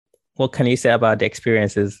what can you say about the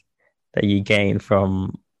experiences that you gained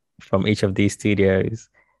from each of these studios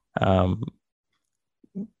um,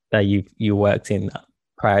 that you worked in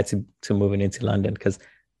prior to moving into London? Because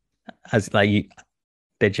as like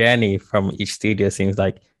the journey from each studio seems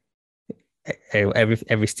like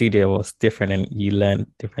every studio was different and you learned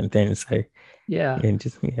different things. So Yeah, yeah,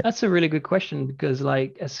 just yeah. that's a really good question because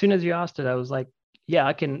like as soon as you asked it, I was like, yeah,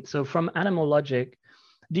 I can. So from Animal Logic,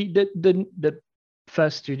 the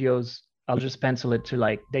first studios, I'll just pencil it to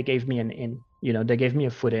like they gave me an in, they gave me a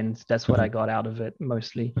foot in. That's what I Mhm, got out of it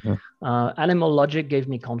mostly. mhm. Animal Logic gave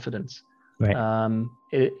me confidence. Right.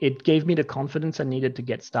 It gave me the confidence I needed to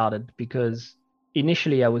get started because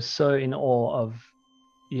initially I was so in awe of,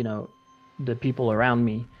 you know, the people around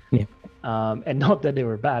me, Yeah. and not that they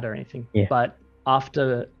were bad or anything, Yeah. but after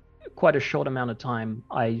quite a short amount of time,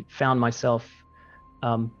 I found myself,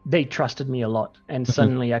 they trusted me a lot. And Mhm,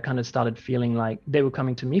 suddenly I kind of started feeling like they were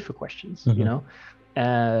coming to me for questions, mhm.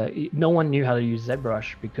 No one knew how to use ZBrush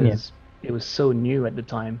Yeah. because it was so new at the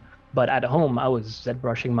time. But at home, I was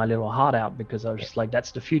ZBrushing my little heart out because I was Yeah. just like,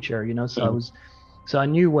 that's the future. Mhm, So I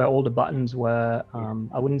knew where all the buttons were.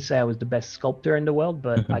 I wouldn't say I was the best sculptor in the world,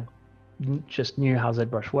 but mhm. I just knew how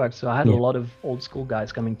ZBrush worked. So I had a Yeah. lot of old school guys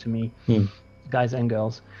coming to me, Mm. guys and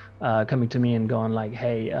girls, coming to me and going like,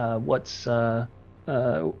 "Hey, how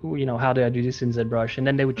do I do this in ZBrush?" And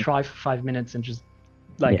then they would try for 5 minutes and just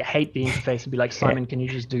like Yeah. hate the interface and be like, Yeah. "Simon, can you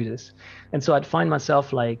just do this?" And so I'd find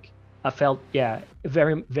myself like I felt, yeah,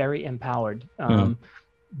 very, very empowered, Mm,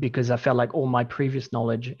 because I felt like all my previous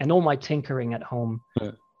knowledge and all my tinkering at home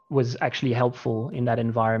mm. was actually helpful in that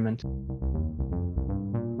environment.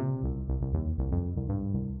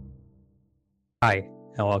 Hi,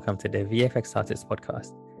 and welcome to the VFX Artists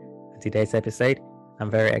Podcast. In today's episode, I'm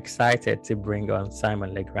very excited to bring on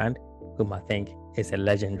Simon Legrand, whom I think is a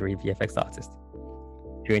legendary VFX artist.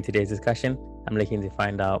 During today's discussion, I'm looking to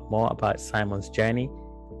find out more about Simon's journey,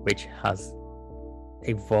 which has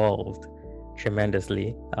evolved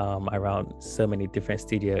tremendously around so many different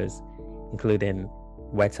studios, including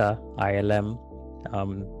Weta, ILM,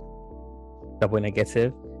 um, Double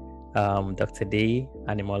Negative, Dr. D,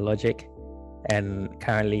 Animal Logic, and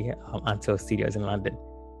currently Anto Studios in London.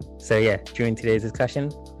 So yeah, during today's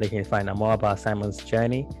discussion, looking to find out more about Simon's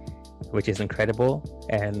journey, which is incredible,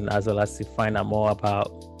 and as well as to find out more about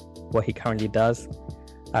what he currently does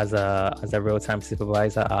as a real-time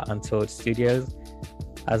supervisor at Untold Studios,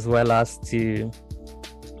 as well as to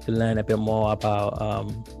learn a bit more about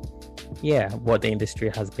what the industry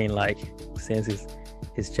has been like since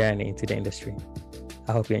his journey into the industry.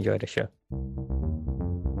 I hope you enjoy the show.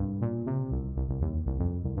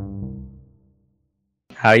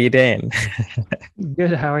 How are you doing?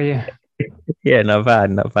 Good. How are you? Yeah, not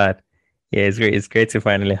bad, not bad. Yeah, it's great. It's great to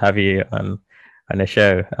finally have you on the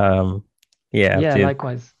show. Yeah, Yeah,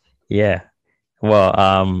 likewise. yeah.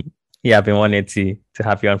 Well, yeah, I've been wanting to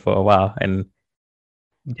have you on for a while, and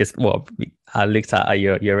just I looked at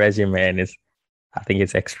your resume, and I think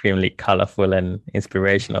it's extremely colorful and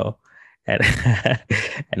inspirational, and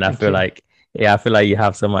and Thank you. I feel like you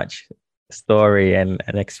have so much story and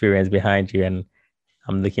experience behind you, and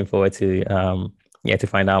I'm looking forward to to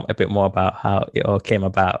find out a bit more about how it all came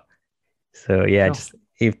about. So yeah, Sure. just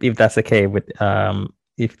if that's okay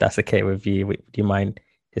if that's okay with you, would you mind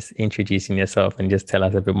just introducing yourself and just tell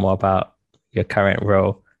us a bit more about your current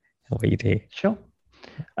role and what you do? Sure.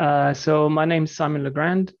 So my name's Simon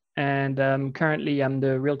Legrand, and currently I'm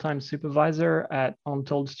the real-time supervisor at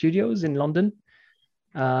Untold Studios in London.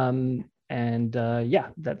 And yeah,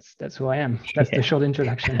 that's who I am. That's the Yeah. short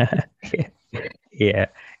introduction. Yeah.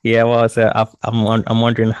 Yeah. Well, so I'm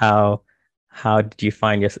wondering how did you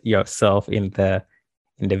find yourself in the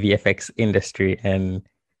VFX industry, and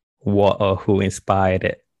what or who inspired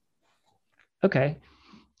it? Okay.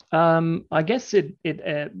 I guess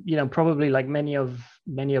probably like many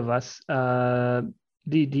of us,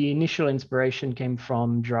 the initial inspiration came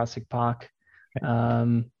from Jurassic Park.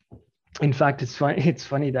 Um, in fact, it's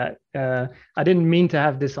funny that I didn't mean to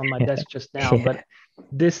have this on my desk just now, Yeah. but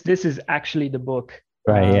this is actually the book.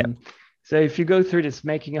 Right. Yeah. So if you go through this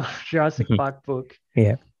making of Jurassic Mhm. Park book,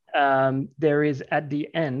 Yeah. there is at the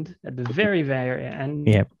end, at the very, very end,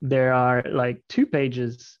 Yeah. there are like 2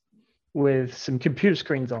 pages with some computer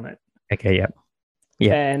screens on it. Okay. Yeah.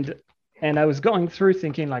 Yeah. And and I was going through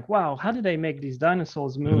thinking like, wow, how did they make these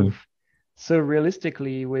dinosaurs Mhm. move so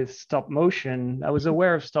realistically with stop motion? I was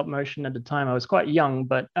aware of stop motion at the time. I was quite young,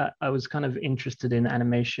 but I was kind of interested in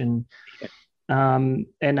animation.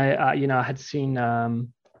 And I had seen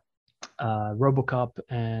RoboCop,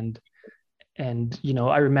 and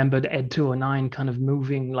I remembered Ed 209 kind of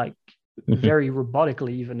moving like very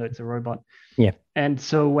robotically, even though it's a robot. Yeah. And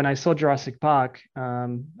so when I saw Jurassic Park,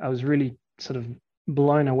 I was really sort of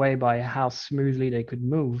blown away by how smoothly they could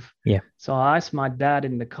move. Yeah. So I asked my dad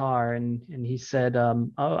in the car, and he said, "Oh,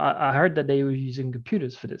 I heard that they were using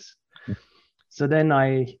computers for this." So then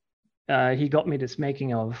he got me this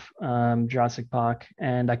making of Jurassic Park,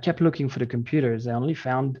 and I kept looking for the computers. I only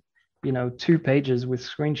found, 2 pages with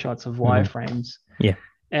screenshots of wireframes. Yeah.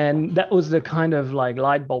 And that was the kind of like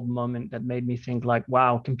light bulb moment that made me think like,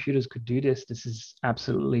 wow, computers could do this. This is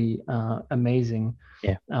absolutely amazing.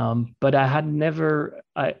 Yeah. But I never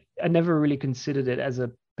really considered it as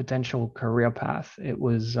a potential career path. It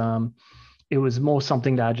was more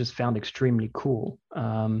something that I just found extremely cool.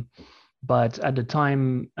 But at the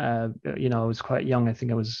time, I was quite young. I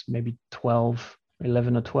think I was maybe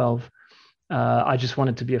 11 or 12. I just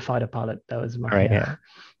wanted to be a fighter pilot. That was my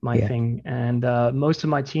thing. And most of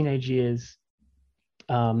my teenage years,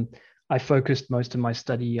 I focused most of my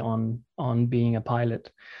study on being a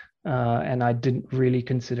pilot. And I didn't really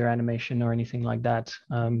consider animation or anything like that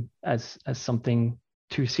as something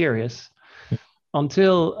too serious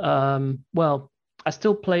until, I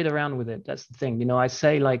still played around with it. That's the thing. I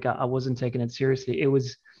say like I wasn't taking it seriously. It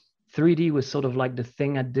was 3D was sort of like the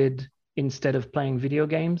thing I did instead of playing video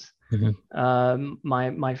games. A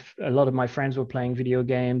lot of my friends were playing video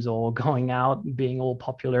games or going out, being all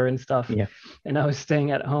popular and stuff. Yeah. And I was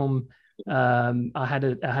staying at home. I had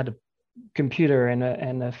a computer,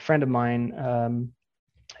 and a friend of mine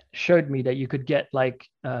showed me that you could get like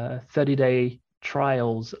 30-day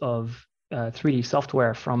trials of 3D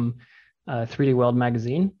software from 3D World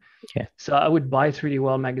magazine. Yeah. So I would buy 3D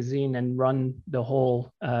World magazine and run the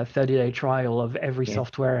whole 30-day trial of every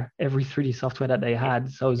software, every 3D software that they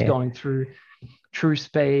had. So I was going through True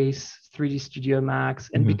Space, 3D Studio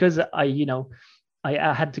Max, and because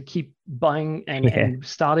I had to keep buying and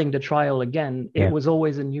starting the trial again. It was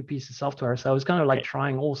always a new piece of software, so I was kind of like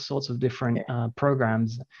trying all sorts of different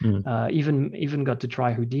programs. Even got to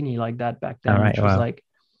try Houdini like that back then, which was like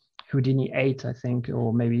Houdini 8, I think,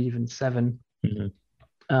 or maybe even 7.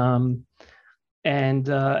 But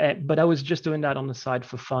I was just doing that on the side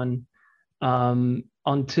for fun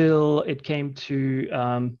until it came to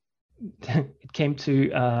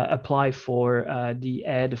apply for the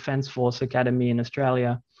Air Defence Force Academy in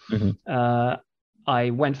Australia. I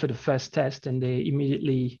went for the first test, and they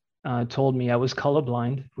immediately told me I was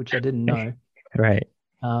colorblind, which I didn't know. Right.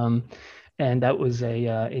 And that was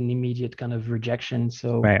an immediate kind of rejection.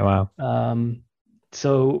 So right. Wow.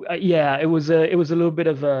 It was a little bit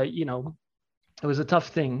of a, it was a tough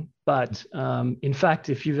thing. But in fact,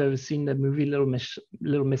 if you've ever seen the movie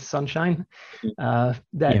Little Miss Sunshine,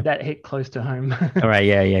 that hit close to home. All right.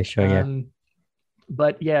 Yeah. Sure.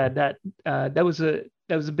 But yeah, that was a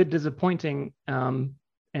bit disappointing. And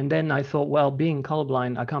then I thought, well, being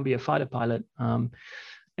colorblind, I can't be a fighter pilot.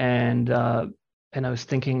 And I was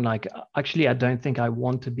thinking, like, actually, I don't think I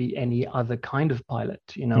want to be any other kind of pilot.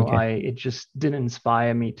 It just didn't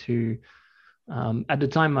inspire me to. At the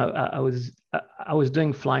time, I was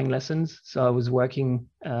doing flying lessons, so I was working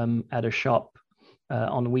at a shop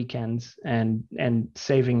on weekends and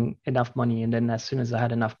saving enough money. And then as soon as I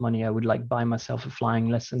had enough money, I would like buy myself a flying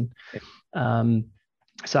lesson.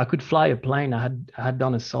 So I could fly a plane. I had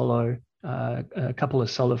done a couple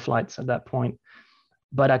of solo flights at that point.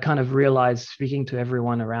 But I kind of realized, speaking to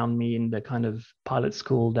everyone around me in the kind of pilot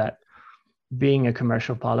school, that being a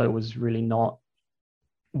commercial pilot was really not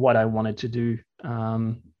what I wanted to do.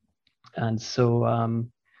 And so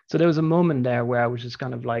there was a moment there where I was just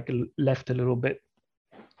kind of like left a little bit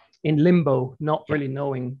in limbo, not really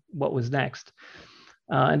knowing what was next.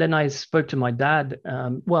 And then I spoke to my dad.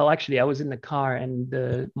 Actually, I was in the car,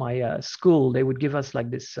 and my school, they would give us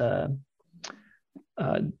like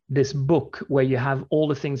this book where you have all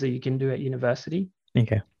the things that you can do at university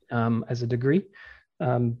as a degree,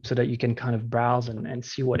 so that you can kind of browse and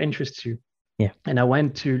see what interests you. Yeah. And I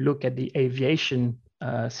went to look at the aviation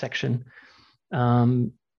section,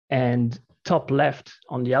 and top left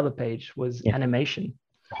on the other page was animation.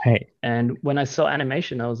 Right. And when I saw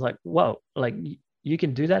animation, I was like, whoa, like you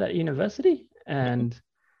can do that at university? And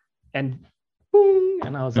boom,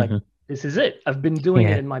 and I was like, this is it. I've been doing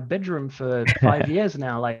it in my bedroom for 5 years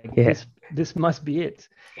now. Like this must be it.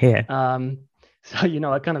 Yeah. So,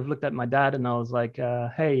 I kind of looked at my dad and I was like,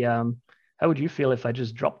 hey, how would you feel if I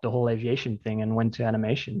just dropped the whole aviation thing and went to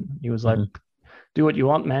animation? He was like, do what you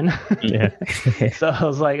want, man. Yeah. So I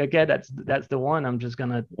was like, okay, that's the one. I'm just going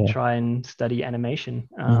to try and study animation.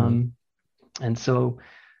 And so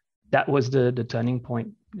that was the turning point.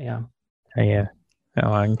 Yeah. Yeah.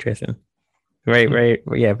 Oh, interesting. Very, very,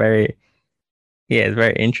 very, it's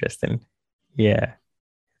very interesting. Yeah.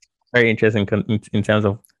 Very interesting in terms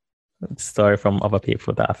of story from other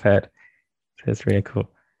people that I've heard. So it's really cool.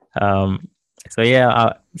 Um, so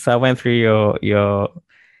yeah, so I went through your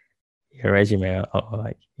resume, or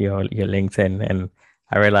like your LinkedIn, and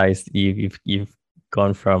I realized you've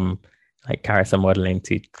gone from like character modeling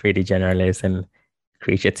to 3D generalist and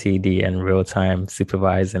creature 2D and real time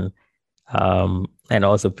supervising, and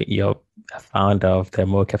also you're a founder of the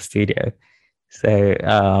mocap studio. So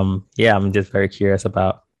yeah, I'm just very curious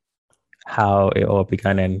about how it all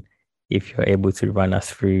began, and if you're able to run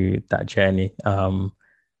us through that journey,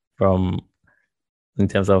 from in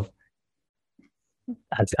terms of,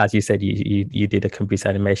 as you said, you did a computer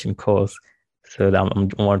animation course. So I'm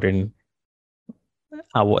wondering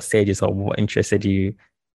at what stages or what interested you,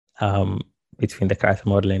 um, between the character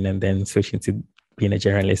modeling and then switching to being a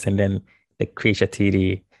journalist and then the creature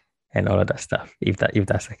 2D and all of that stuff, if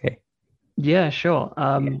that's okay. Yeah, sure.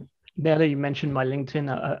 Yeah. Now that you mentioned my LinkedIn,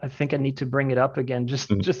 I think I need to bring it up again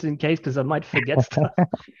Mm. just in case, because I might forget stuff.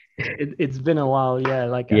 It's been a while. Yeah,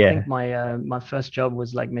 like I Yeah. think my first job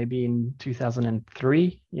was like maybe in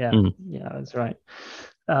 2003. Yeah, Mm. yeah, that's right.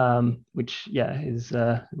 Which yeah is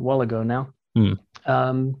a while ago now. Mm.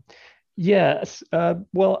 Um, yes.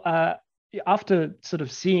 After sort of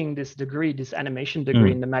seeing this degree, this animation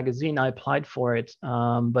degree Mm. in the magazine, I applied for it.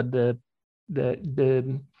 But the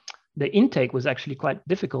the the intake was actually quite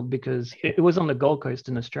difficult because it was on the Gold Coast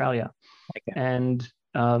in Australia. Okay. And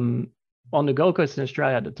on the Gold Coast in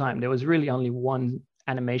Australia at the time, there was really only one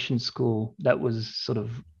animation school that was sort of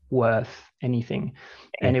worth anything.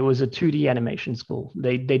 And Yeah. it was a 2D animation school.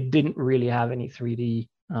 They didn't really have any 3D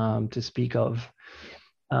to speak of.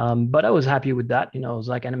 But I was happy with that. You know, it was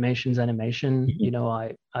like animation's animation. Mhm. You know,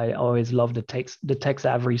 I always loved the Tex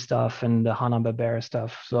Avery stuff and the Hanna-Barbera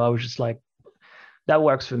stuff. So I was just like, that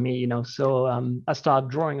works for me, you know. So I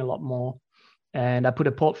started drawing a lot more, and I put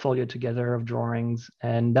a portfolio together of drawings,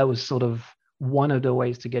 and that was sort of one of the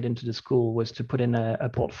ways to get into the school was to put in a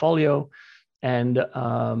portfolio, and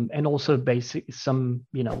also basic some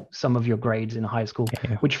of your grades in high school,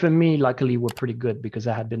 Yeah. which for me luckily were pretty good because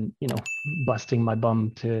I had been busting my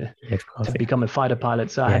bum Yeah, of course. to Yeah. become a fighter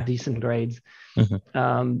pilot, so I Yeah. had decent grades.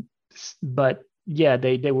 Mhm. But yeah,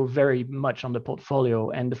 they were very much on the portfolio.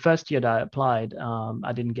 And the first year that I applied,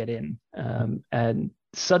 I didn't get in. And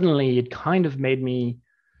suddenly it kind of made me,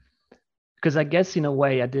 because I guess in a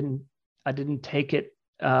way I didn't take it,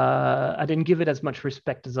 I didn't give it as much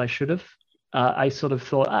respect as I should have. I sort of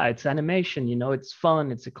thought, it's animation, it's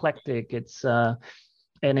fun, it's eclectic,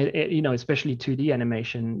 and especially 2D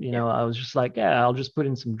animation, Yeah. I was just like, yeah, I'll just put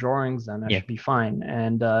in some drawings and I Yeah. should be fine.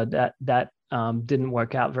 And that didn't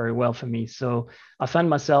work out very well for me. So I found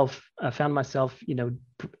myself,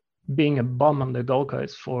 being a bum on the Gold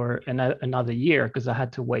Coast for another year because I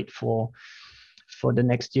had to wait for the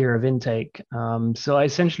next year of intake. So I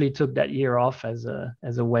essentially took that year off as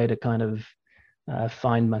a way to kind of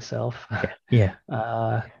find myself. Yeah.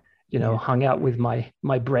 Yeah. Yeah. Hung out with my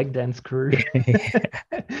breakdance crew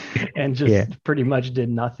and Yeah. just pretty much did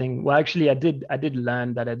nothing. Well, actually, I did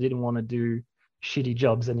learn that I didn't want to do shitty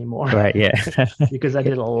jobs anymore Right. Yeah. because I Yeah.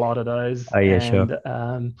 did a lot of those. Oh yeah, sure.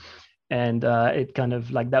 And it kind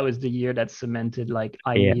of like that was the year that cemented like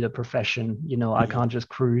I Yeah. need a profession. I can't just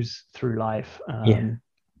cruise through life. Yeah.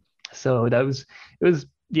 So that was it was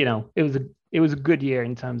it was a good year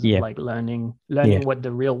in terms of Yeah. like learning Yeah. what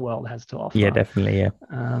the real world has to Yeah, offer. definitely. Yeah.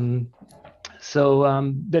 So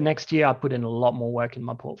the next year I put in a lot more work in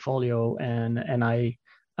my portfolio, and I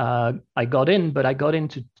got in, but I got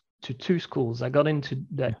into two schools. I got into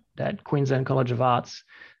that Queensland College of Arts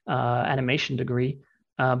animation degree,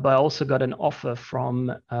 but I also got an offer from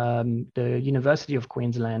the University of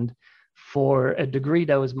Queensland for a degree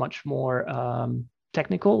that was much more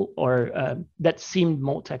technical, or that seemed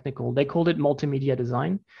more technical. They called it multimedia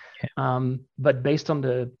design, but based on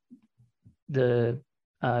the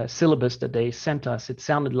syllabus that they sent us, it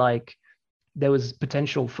sounded like there was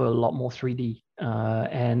potential for a lot more 3D,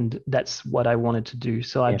 and that's what I wanted to do.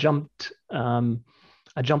 So I Yeah. jumped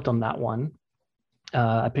on that one.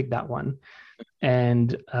 I picked that one,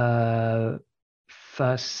 and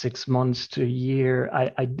first 6 months to a year,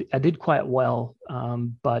 I did quite well,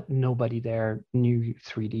 but nobody there knew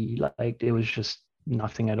 3D. Like it was just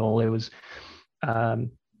nothing at all. It was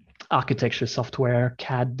architecture software,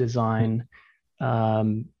 CAD design,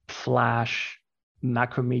 Flash,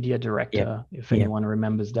 Macromedia Yeah. Director, if Yeah. anyone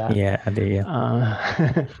remembers that. Yeah, I do. Yeah.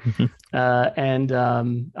 And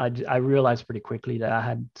I realized pretty quickly that I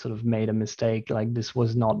had sort of made a mistake. Like this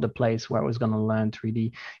was not the place where I was going to learn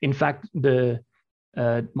 3D. In fact,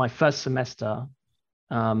 my first semester,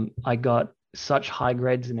 I got such high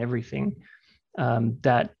grades in everything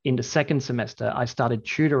that in the second semester, I started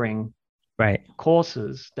tutoring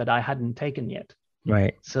courses that I hadn't taken yet.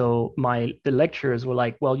 Right. So the lecturers were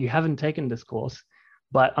like, well, you haven't taken this course,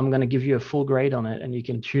 but I'm going to give you a full grade on it and you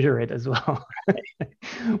can tutor it as well,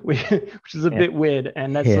 which is a bit weird.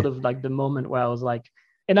 And that's sort of like the moment where I was like,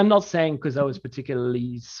 and I'm not saying because I was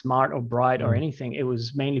particularly smart or bright or anything. It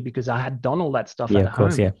was mainly because I had done all that stuff at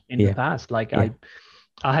home in the past. Like I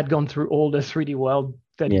had gone through all the 3D World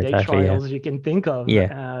 30-day trials you can think of.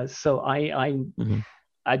 So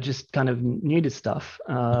I just kind of knew this stuff.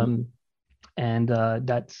 And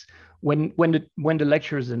that's when the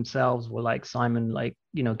lecturers themselves were like, Simon, like,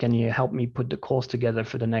 can you help me put the course together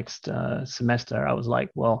for the next semester? I was like,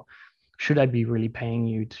 well, should I be really paying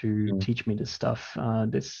you to teach me this stuff?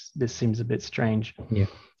 This seems a bit strange.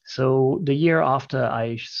 So the year after,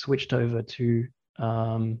 I switched over to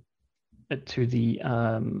the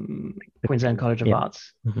Queensland College of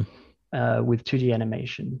Arts with 2D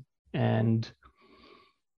animation, and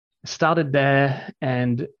started there.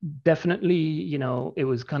 And definitely, it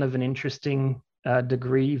was kind of an interesting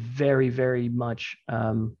degree, very, very much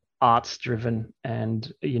arts driven,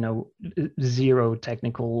 and zero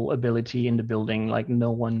technical ability in the building. Like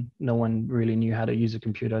no one really knew how to use a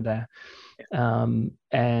computer there.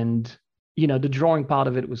 And the drawing part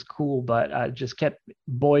of it was cool, but I just kept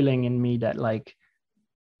boiling in me that like,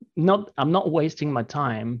 I'm not wasting my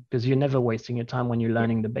time, because you're never wasting your time when you're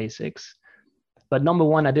learning the basics. But number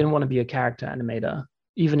one, I didn't want to be a character animator,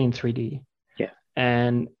 even in 3D.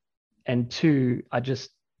 And two, I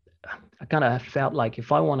kind of felt like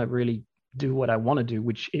if I want to really do what I want to do,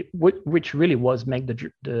 which really was make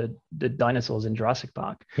the dinosaurs in Jurassic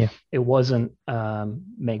Park. It wasn't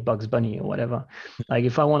make Bugs Bunny or whatever. Like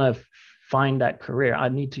if I want to find that career, I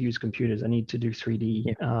need to use computers. I need to do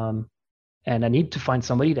 3D. And I need to find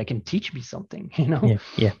somebody that can teach me something,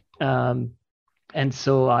 and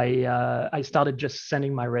so I started just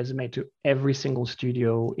sending my resume to every single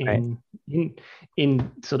studio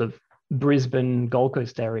in sort of Brisbane, Gold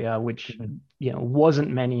Coast area, which wasn't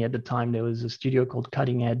many at the time. There was a studio called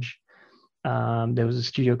Cutting Edge. There was a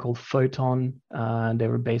studio called Photon. They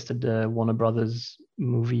were based at the Warner Brothers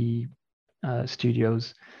movie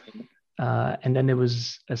studios. And then there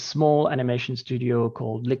was a small animation studio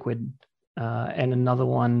called Liquid, and another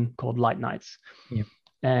one called Light Nights.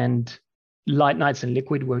 And Light Nights and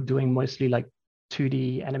Liquid were doing mostly like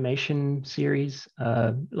 2D animation series,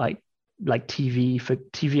 like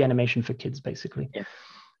TV animation for kids, basically.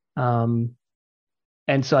 And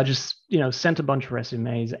so I just sent a bunch of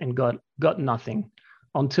resumes and got nothing,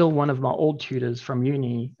 until one of my old tutors from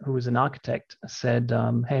uni, who was an architect, said,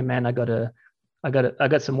 "Hey man, I got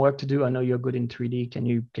some work to do. I know you're good in 3D. Can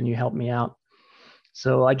you help me out?"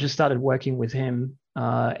 So I just started working with him,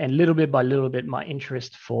 and little bit by little bit, my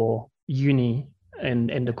interest for uni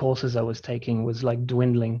and the courses I was taking was like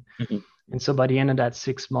dwindling. And so by the end of that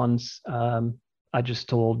 6 months, I just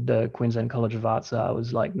told the Queensland College of Arts that I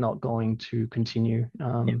was like not going to continue.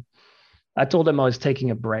 I told them I was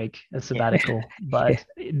taking a break, a sabbatical, but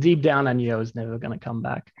deep down I knew I was never going to come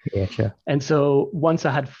back. And so once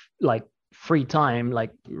I had like free time,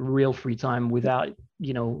 like real free time, without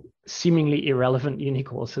seemingly irrelevant uni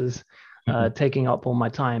courses taking up all my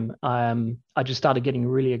time, I just started getting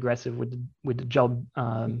really aggressive with the job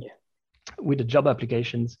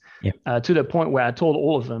applications, to the point where I told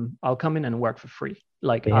all of them, I'll come in and work for free.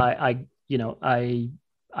 Like I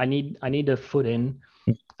need a foot in.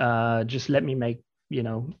 Just let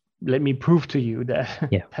me prove to you that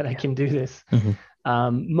that I can do this.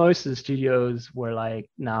 Most of the studios were like,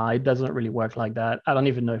 "No, it doesn't really work like that. I don't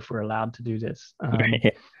even know if we're allowed to do this."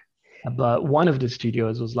 But one of the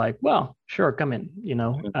studios was like, "Well, sure, come in.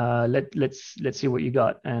 Let's see what you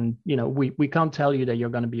got." And we can't tell you that you're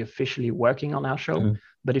going to be officially working on our show,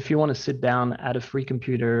 but if you want to sit down at a free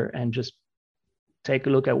computer and just take a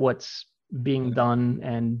look at what's being done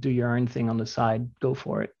and do your own thing on the side, go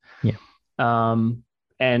for it.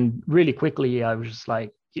 And really quickly, I was just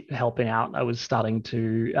like helping out. I was starting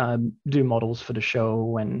to do models for the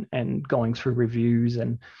show and going through reviews.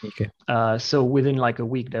 And so within like a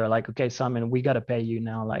week, they were like, "Okay, Simon, we got to pay you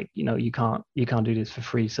now. Like, you can't do this for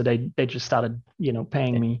free." So they just started,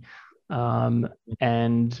 paying me. And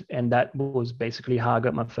that was basically how I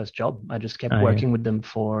got my first job. I just kept working with them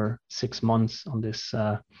for 6 months on this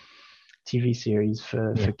TV series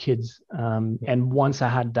for kids. And once I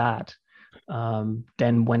had that,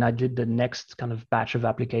 then when I did the next kind of batch of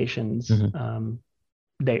applications,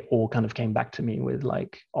 they all kind of came back to me with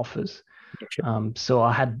like offers. So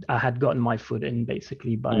I had gotten my foot in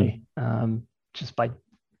basically by just by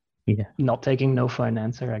not taking no for an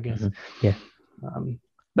answer, I guess.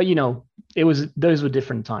 but those were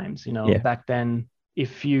different times. Back then,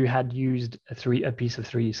 if you had used a piece of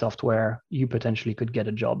 3D software, you potentially could get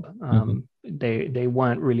a job. They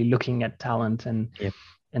weren't really looking at talent, and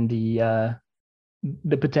the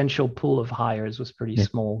potential pool of hires was pretty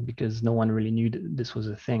small because no one really knew that this was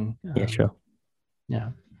a thing. Sure.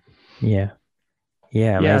 Yeah.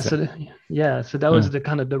 Amazing. So that was the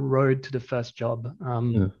kind of the road to the first job.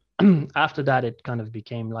 After that, it kind of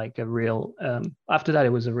became like a real. After that, it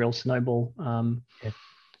was a real snowball.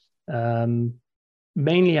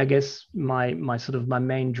 Mainly, I guess my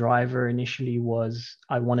main driver initially was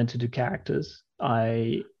I wanted to do characters.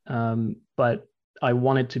 But I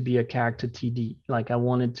wanted to be a character TD. Like I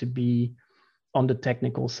wanted to be on the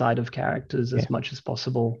technical side of characters as much as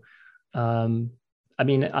possible. I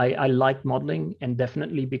mean, I liked modeling, and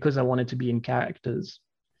definitely because I wanted to be in characters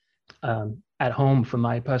at home for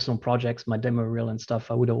my personal projects, my demo reel and stuff,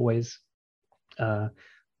 I would always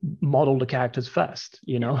model the characters first,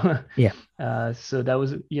 so that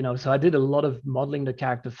was, so I did a lot of modeling the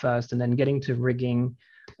character first, and then getting to rigging,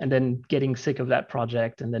 and then getting sick of that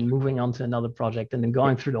project, and then moving on to another project, and then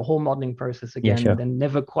going through the whole modeling process again, and then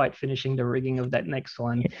never quite finishing the rigging of that next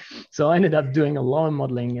one. So I ended up doing a lot of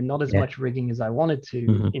modeling and not as much rigging as I wanted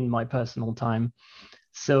to in my personal time.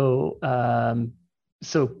 So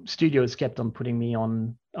so studios kept on putting me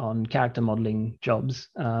on character modeling jobs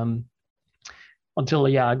until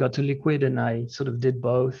I got to Liquid, and I sort of did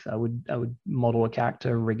both. I would model a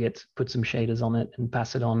character, rig it, put some shaders on it, and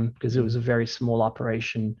pass it on, because it was a very small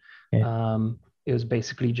operation. It was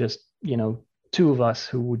basically just two of us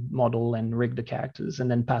who would model and rig the characters, and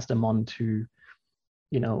then pass them on to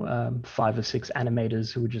 5 or 6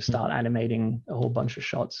 animators who would just start animating a whole bunch of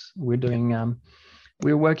shots. We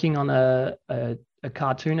were working on a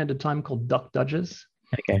cartoon at the time called Duck Dodgers.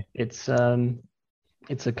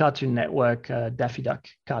 It's a Cartoon Network Daffy Duck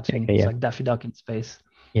cartoon. It's like Daffy Duck in space.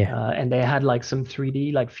 And they had like some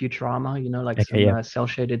 3D, like Futurama, some cell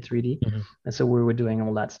shaded 3D. And so we were doing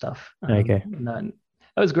all that stuff. And then,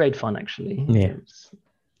 it was great fun, actually.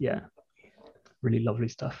 Really lovely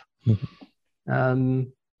stuff.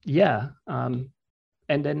 And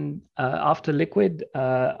then after Liquid,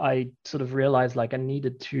 I sort of realized like I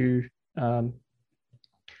needed to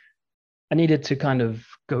kind of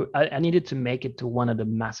go, I needed to make it to one of the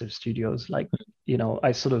massive studios. Like,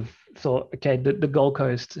 I sort of thought, okay, the Gold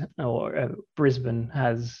Coast or Brisbane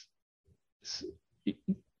has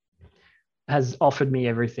offered me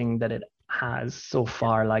everything that it has so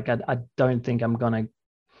far. Like, I don't think I'm going to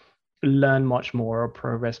learn much more or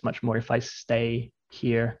progress much more if I stay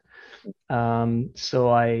here. So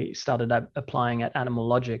I started applying at Animal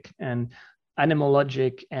Logic, and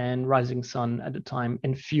Rising Sun at the time,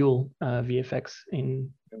 and Fuel VFX.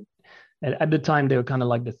 At the time, they were kind of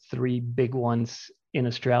like the 3 big ones in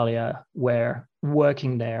Australia, where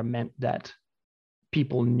working there meant that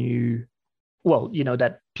people knew,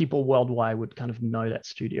 that people worldwide would kind of know that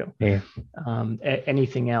studio.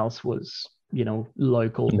 Anything else was,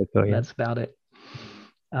 local. That's about it.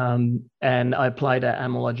 And I applied at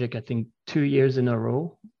Animal Logic, I think 2 years in a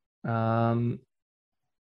row.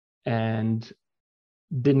 And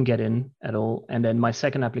didn't get in at all. And then my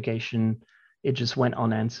second application, it just went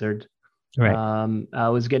unanswered. I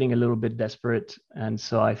was getting a little bit desperate, and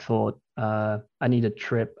so I thought I need a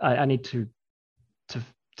trip. I need to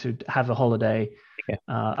have a holiday.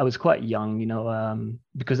 I was quite young,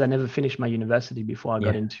 because I never finished my university before I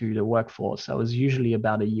got into the workforce. I was usually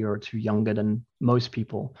about a year or 2 younger than most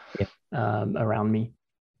people around me.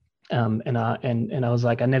 And I was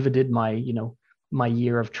like, I never did my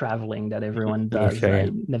year of traveling that everyone does.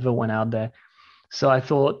 I never went out there. So I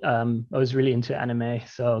thought, I was really into anime.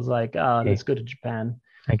 So I was like, let's go to Japan.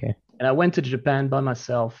 And I went to Japan by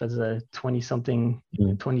myself as a 20-something,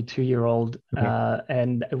 22-year-old.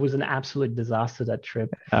 And it was an absolute disaster, that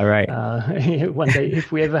trip. All right. One day,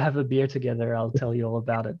 if we ever have a beer together, I'll tell you all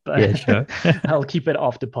about it. But I'll keep it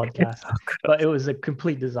off the podcast. But it was a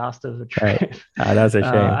complete disaster of a trip. That's a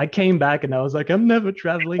shame. I came back and I was like, I'm never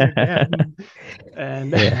traveling again.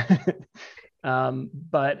 And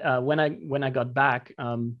but when I got back,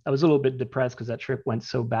 I was a little bit depressed because that trip went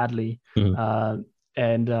so badly.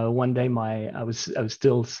 And one day I was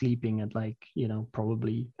still sleeping at like,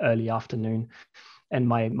 probably early afternoon, and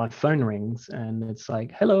my phone rings, and it's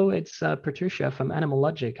like, hello, it's Patricia from Animal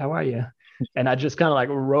Logic. How are you? And I just kind of like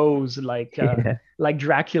rose like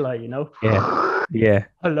Dracula,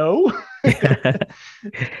 Hello.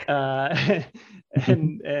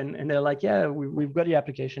 And they're like, yeah, we've got your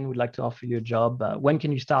application. We'd like to offer you a job. When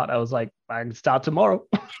can you start? I was like, I can start tomorrow.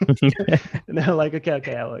 And they're like,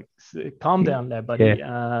 okay. I was like, calm down there, buddy.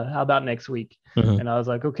 How about next week? And I was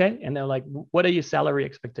like, okay. And they're like, what are your salary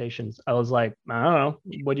expectations? I was like, I don't know.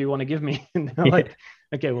 What do you want to give me? And they're like,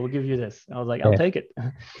 okay, we'll give you this. I was like, I'll take it.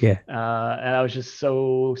 And I was just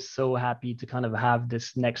so happy to kind of have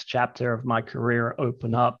this next chapter of my career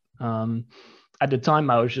open up. At the time,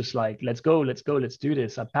 I was just like, let's go, let's do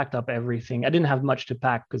this. I packed up everything. I didn't have much to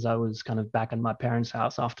pack because I was kind of back in my parents'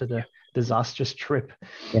 house after the disastrous trip.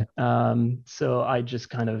 So I just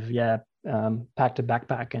kind of, packed a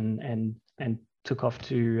backpack and took off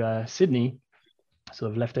to Sydney, sort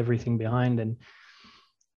of left everything behind.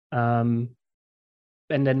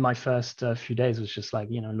 And then my first few days was just like,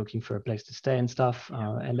 looking for a place to stay and stuff.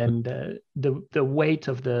 And then the weight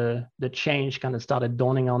of the change kind of started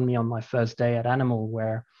dawning on me on my first day at Animal,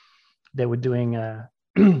 where they were doing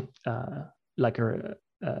like a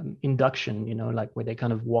induction, like where they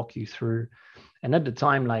kind of walk you through. And at the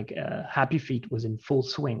time, like Happy Feet was in full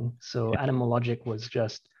swing. So Animal Logic was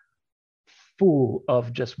just full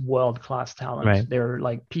of just world-class talent. There are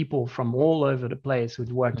like people from all over the place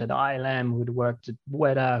who'd worked at ILM, who'd worked at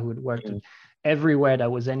Weta, who'd worked at everywhere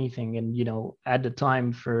that was anything. And, at the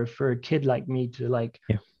time for a kid like me to like,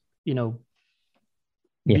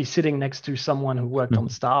 be sitting next to someone who worked on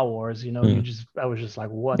Star Wars, I was just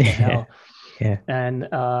like, what the hell? And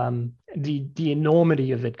the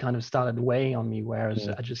enormity of it kind of started weighing on me, whereas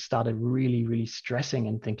I just started really, really stressing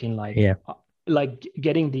and thinking like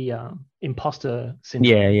getting the imposter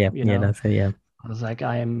syndrome. That's it. I was like,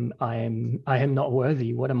 I am not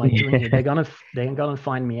worthy. What am I doing here? They're gonna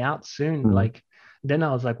find me out soon. Like, then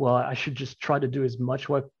I was like, well, I should just try to do as much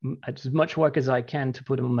work as I can to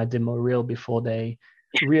put them on my demo reel before they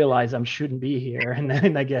realize I shouldn't be here, and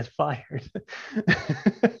then I get fired.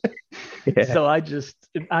 So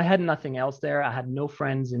I had nothing else there. I had no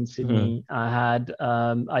friends in Sydney. I had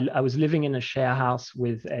I was living in a share house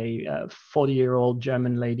with a 40-year-old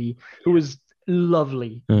German lady who was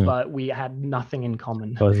lovely, but we had nothing in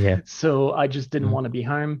common. So I just didn't want to be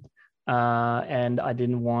home, and I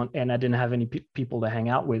didn't have any people to hang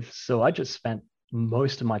out with. So I just spent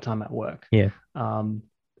most of my time at work,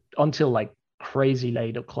 until like crazy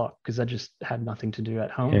late o'clock, because I just had nothing to do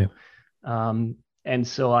at home. And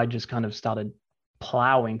so I just kind of started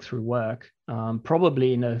plowing through work,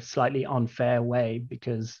 probably in a slightly unfair way,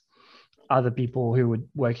 because other people who were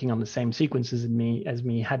working on the same sequences as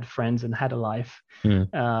me had friends and had a life.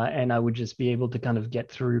 And I would just be able to kind of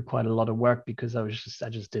get through quite a lot of work because I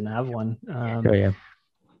just didn't have one.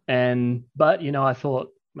 But I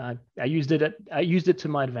thought I used it to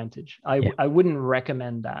my advantage. I wouldn't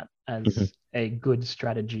recommend that as a good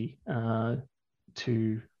strategy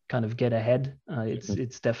to kind of get ahead.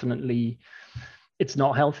 It's definitely, it's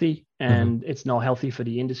not healthy, and it's not healthy for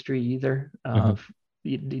the industry either.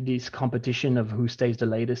 This competition of who stays the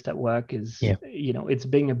latest at work is, it's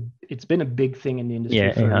been a big thing in the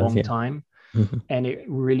industry for a long time, and it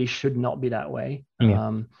really should not be that way.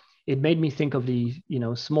 It made me think of the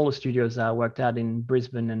smaller studios that I worked at in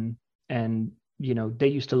Brisbane, and they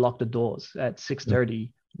used to lock the doors at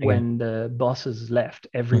 6:30 when the bosses left.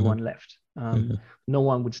 Everyone left. No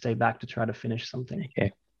one would stay back to try to finish something.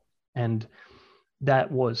 And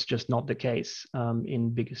that was just not the case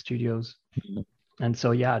in bigger studios. And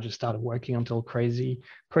so I just started working until crazy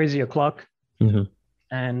o'clock,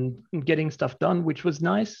 and getting stuff done, which was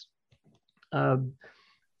nice.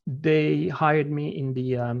 They hired me in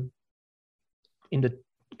the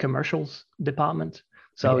commercials department,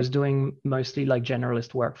 so I was doing mostly like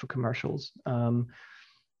generalist work for commercials.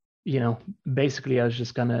 Basically I was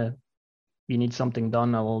just gonna, you need something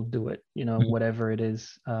done, I will do it, whatever it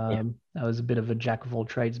is. I was a bit of a jack of all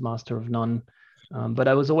trades, master of none. But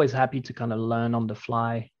I was always happy to kind of learn on the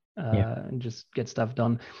fly, and just get stuff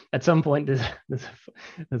done. At some point, there's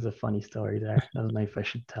a funny story there. I don't know if I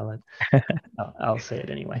should tell it. I'll say it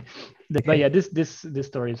anyway. But yeah, this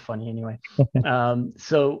story is funny anyway.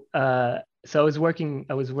 So I was working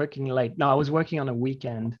late. No, I was working on a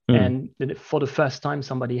weekend, and for the first time,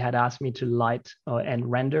 somebody had asked me to light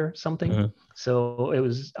and render something. So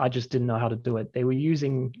I just didn't know how to do it. They were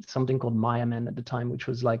using something called MayaMan at the time, which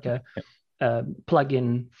was like a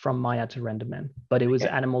plugin from Maya to RenderMan, but it was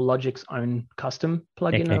Animal Logic's own custom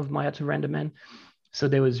plugin of Maya to RenderMan. So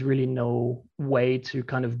there was really no way to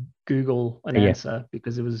kind of Google an answer,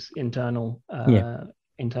 because it was internal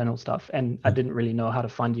stuff, and I didn't really know how to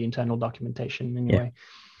find the internal documentation anyway.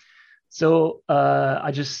 So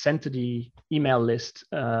I just sent to the email list,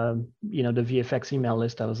 the VFX email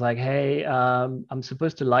list. I was like, hey, I'm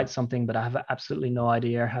supposed to light something, but I have absolutely no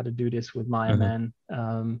idea how to do this with Maya, man.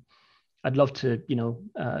 I'd love to,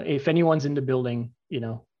 if anyone's in the building,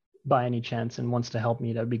 by any chance and wants to help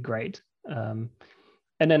me, that'd be great. And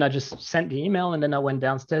then I just sent the email, and then I went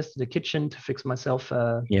downstairs to the kitchen to fix myself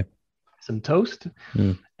some toast.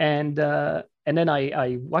 And then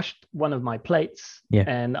I washed one of my plates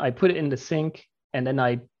and I put it in the sink, and then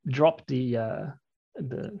I dropped the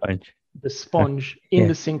sponge in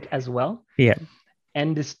the sink as well. Yeah.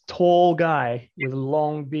 And this tall guy with a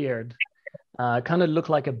long beard, kind of looked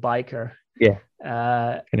like a biker. Yeah.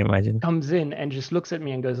 Can you imagine? Comes in and just looks at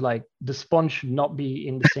me and goes like, the sponge should not be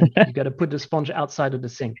in the sink. You got to put the sponge outside of the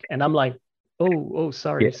sink. And I'm like, oh,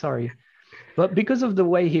 sorry. But because of the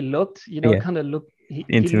way he looked, kind of looked, he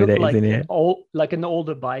looked like an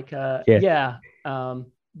older biker.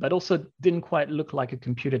 But also didn't quite look like a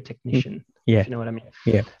computer technician. If you know what I mean.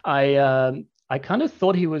 Yeah. I kind of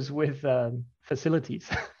thought he was with facilities.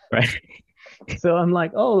 Right. So I'm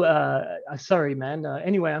like, sorry, man.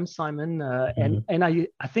 Anyway, I'm Simon, and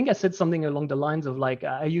I think I said something along the lines of like,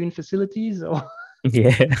 are you in facilities? Or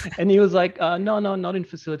and he was like, no, not in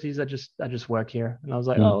facilities. I just work here. And I was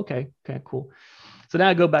like, oh, okay, cool. So now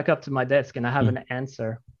I go back up to my desk and I have an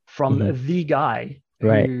answer from the guy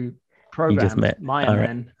who programmed Maya,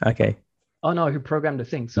 man. Okay. Oh no, who programmed the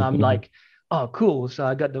thing. So I'm like, oh, cool. So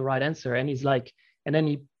I got the right answer. And he's like, and then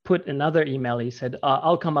he put another email. He said,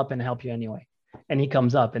 I'll come up and help you anyway. And he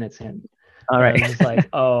comes up and it's him. All right. And I was like,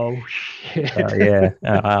 oh shit. Oh, yeah.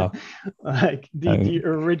 Oh, wow. Like the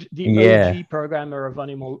OG programmer of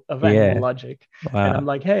Animal Logic. Wow. And I'm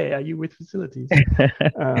like, hey, are you with facilities?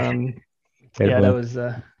 That was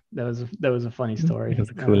a funny story. It was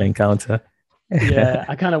a cool encounter. Yeah,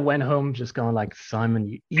 I kind of went home just going like,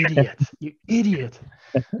 Simon, you idiot.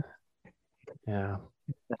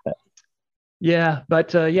 Yeah,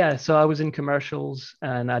 but so I was in commercials,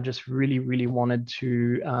 and I just really, really wanted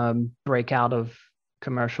to break out of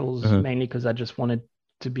commercials, mainly because I just wanted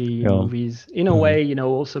to be in movies in a way,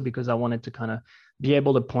 also because I wanted to kind of be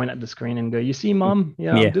able to point at the screen and go, you see, Mom,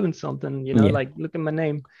 I'm doing something, like look at my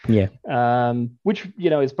name. Which,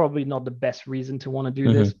 is probably not the best reason to want to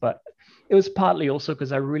do this, but it was partly also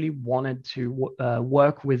because I really wanted to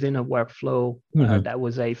work within a workflow that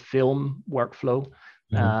was a film workflow.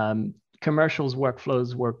 Commercials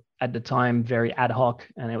workflows were at the time very ad hoc,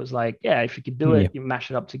 and it was like, if you could do it, you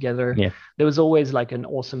mash it up together. There was always like an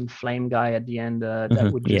awesome flame guy at the end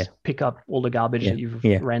that would just pick up all the garbage that you've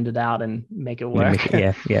rendered out and make it work.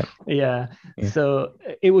 So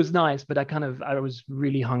it was nice, but I was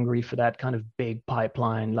really hungry for that kind of big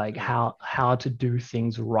pipeline, like how to do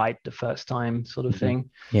things right the first time sort of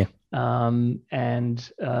thing. And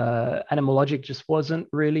Animal Logic just wasn't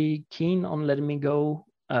really keen on letting me go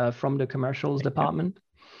from the commercials department.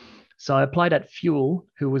 So I applied at Fuel,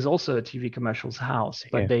 who was also a TV commercials house,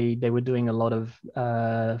 but they were doing a lot of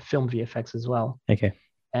film VFX as well. Okay.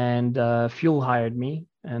 And Fuel hired me,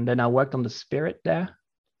 and then I worked on The Spirit there,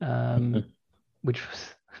 which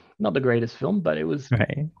was not the greatest film, but it was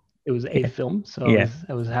a film, so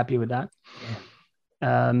I was happy with that.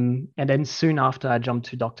 And then soon after, I jumped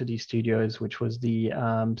to Dr. D Studios, which was the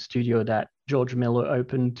studio that George Miller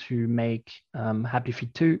opened to make Happy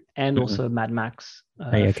Feet 2 and also Mad Max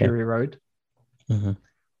Fury Road.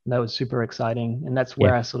 That was super exciting. And that's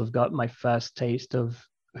where I sort of got my first taste of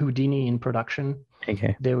Houdini in production.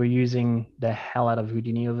 They were using the hell out of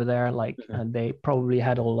Houdini over there. Like they probably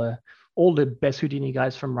had all the best Houdini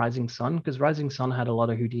guys from Rising Sun, because Rising Sun had a lot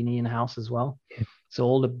of Houdini in-house as well. So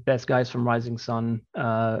all the best guys from Rising Sun,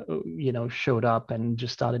 showed up and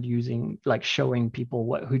just started showing people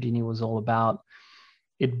what Houdini was all about.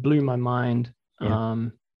 It blew my mind.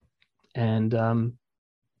 And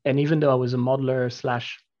even though I was a modeler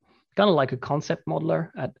 / kind of like a concept modeler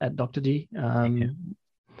at Dr. D,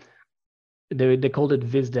 they called it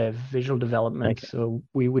VizDev, visual development. So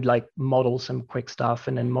we would like model some quick stuff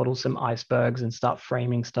and then model some icebergs and start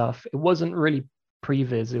framing stuff. It wasn't really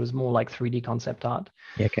previs, it was more like 3D concept art.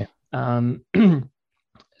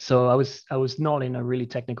 So I was not in a really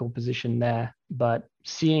technical position there, but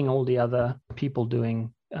seeing all the other people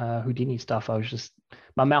doing Houdini stuff, I was just,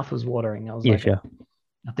 my mouth was watering. I was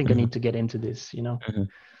I think I need to get into this,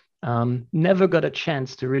 never got a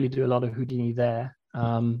chance to really do a lot of Houdini there,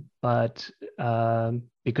 but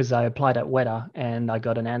because I applied at Weta and I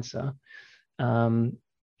got an answer, and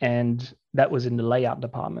that was in the layout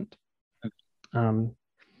department.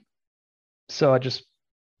 So I just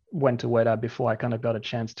went to Weta before I kind of got a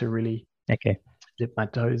chance to really dip my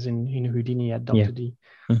toes in Houdini at Dr. D.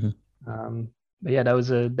 But yeah, that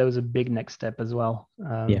was a big next step as well.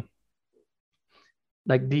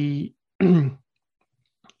 Like the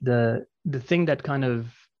the thing that kind of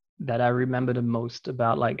that I remember the most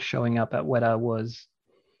about like showing up at Weta was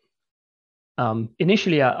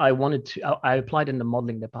initially I applied in the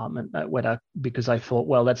modeling department at Weta because I thought,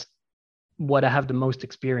 well, that's what I have the most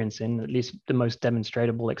experience in, at least the most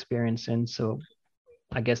demonstrable experience in. So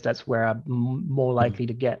I guess that's where I'm more likely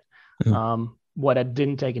to get. What I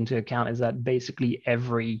didn't take into account is that basically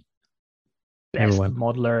every best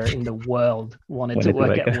modeler in the world wanted to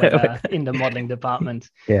work at Weta in the modeling department.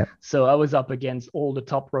 Yeah. So I was up against all the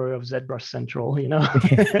top row of ZBrush Central, you know.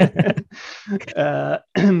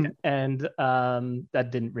 And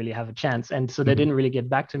that didn't really have a chance. And so they didn't really get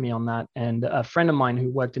back to me on that. And a friend of mine who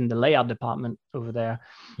worked in the layout department over there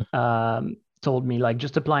told me, like,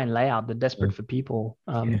 just apply in layout, they're desperate for people.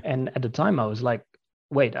 And at the time I was like,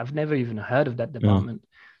 wait, I've never even heard of that department.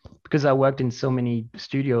 Because I worked in so many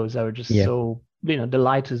studios that were just so, you know, the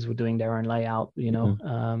lighters were doing their own layout, you know.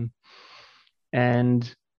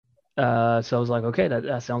 So I was like, okay,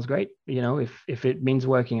 that sounds great. You know, if it means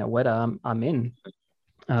working at Weta, I'm in.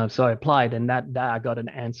 So I applied, and that I got an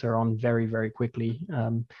answer on very, very quickly.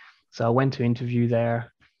 So I went to interview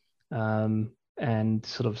there, and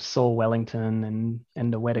sort of saw Wellington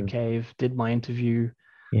and the Weta Cave, did my interview.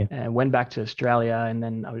 And went back to Australia, and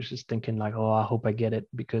then I was just thinking like, oh, I hope I get it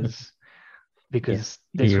because this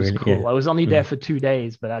was cool. I was only there for 2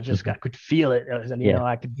 days, but I could feel it. And, you know,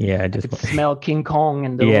 I could smell King Kong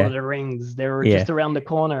and the Lord of the Rings. They were just around the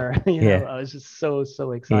corner. You know, I was just so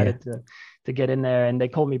excited to get in there. And they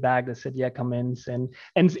called me back. They said, yeah, come in.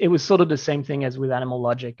 And it was sort of the same thing as with Animal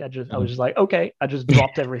Logic. I was just like, okay, I just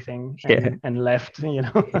dropped everything and left, you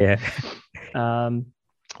know.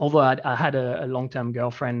 Although I had a long-term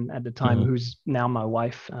girlfriend at the time who's now my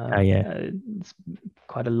wife. It's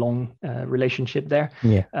quite a long relationship there.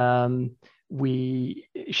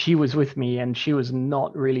 She was with me, and she was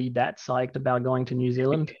not really that psyched about going to New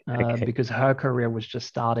Zealand because her career was just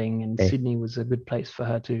starting, and Sydney was a good place for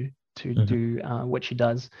her to do what she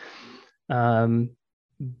does.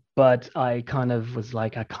 But I kind of was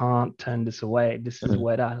like, I can't turn this away. This is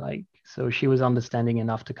what I like. So she was understanding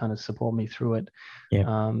enough to kind of support me through it.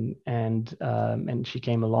 And she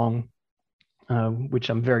came along, which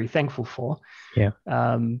I'm very thankful for.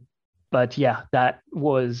 But yeah, that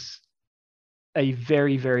was a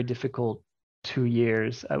very, very difficult 2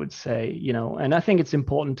 years, I would say, you know. And I think it's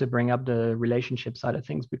important to bring up the relationship side of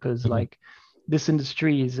things because like this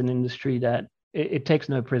industry is an industry that it takes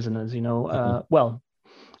no prisoners, you know. Well,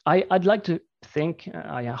 I'd like to think,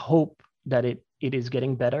 I hope that it is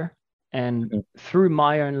getting better. And through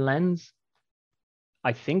my own lens,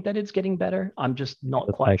 I think that it's getting better. I'm just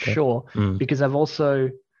not quite sure because I've also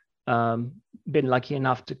been lucky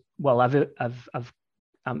enough to, well,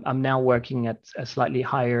 I'm now working at a slightly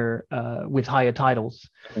higher, with higher titles.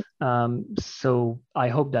 So I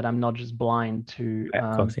hope that I'm not just blind to,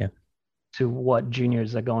 to what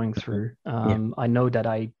juniors are going through. I know that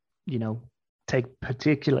I, you know, take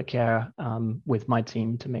particular care with my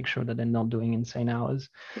team to make sure that they're not doing insane hours.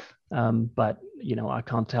 But, you know, I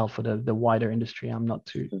can't tell for the wider industry. I'm not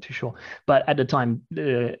too sure. But at the time,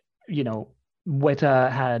 you know, Weta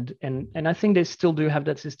had, and I think they still do have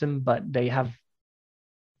that system, but they have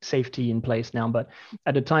safety in place now. But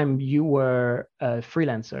at the time, you were a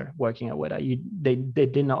freelancer working at Weta. They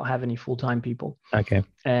did not have any full-time people.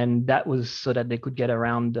 And that was so that they could get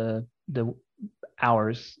around the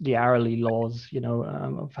hours, the hourly laws, you know,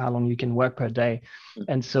 of how long you can work per day.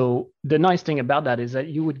 And so the nice thing about that is that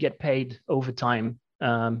you would get paid overtime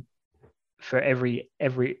for every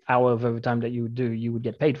hour of overtime that you would do. You would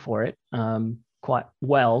get paid for it quite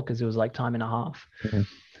well because it was like time and a half.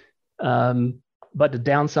 But the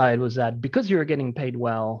downside was that because you were getting paid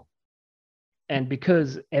well and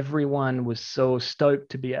because everyone was so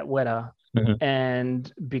stoked to be at Weta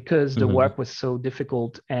and because the work was so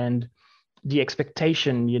difficult and the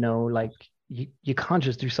expectation, you know, like you can't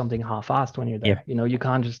just do something half-assed when you're there. You know, you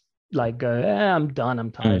can't just like go, I'm done, I'm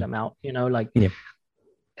tired, I'm out. You know, like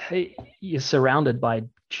hey, you're surrounded by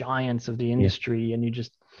giants of the industry, and you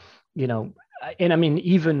just, you know, and I mean,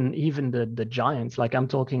 even the giants, like I'm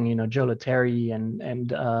talking, you know, Joe Letteri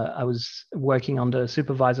and I was working under a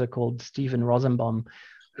supervisor called Steven Rosenbaum,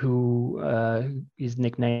 who is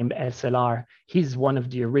nicknamed SLR. He's one of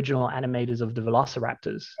the original animators of the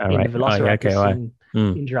Velociraptors in the Velociraptor scene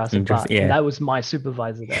in Jurassic Park. And that was my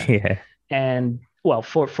supervisor there. And well,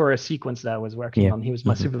 for a sequence that I was working on, he was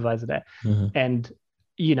my supervisor there. And,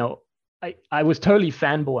 you know, I was totally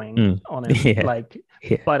fanboying on him, Yeah. like,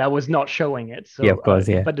 Yeah. but I was not showing it. So, Yeah, of course,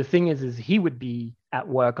 yeah. But the thing is he would be at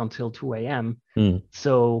work until 2 a.m. Mm.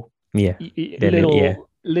 So Yeah. Then yeah.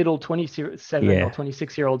 little 27 Yeah. or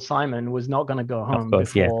 26-year-old Simon was not going to go Of home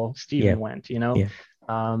course, yeah. before Stephen Yeah. went, you know. Yeah.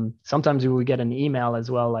 Sometimes we would get an email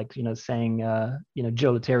as well, like, you know, saying, you know,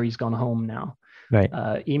 Joe Lettieri's gone home now. Right.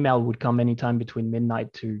 Email would come anytime between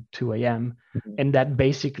midnight to 2 a.m. Mhm. And that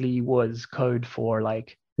basically was code for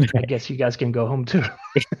like, I guess you guys can go home too.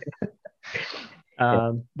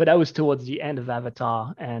 But that was towards the end of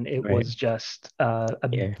Avatar, and it Right. was just a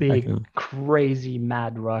Yeah, big, crazy,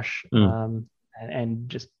 mad rush. And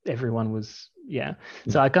just everyone was, yeah.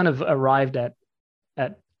 So I kind of arrived at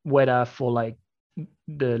Weta for like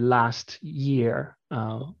the last year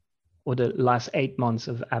or the last 8 months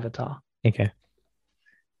of Avatar. Okay.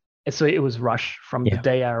 So it was rush from the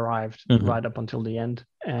day I arrived right up until the end.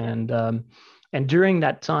 And during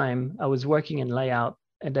that time, I was working in layout,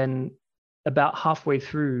 and then about halfway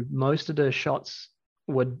through, most of the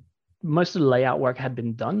layout work had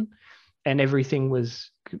been done, and everything was.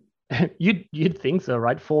 You'd think so,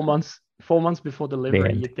 right? 4 months before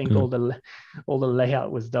delivery, you'd think all the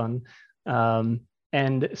layout was done.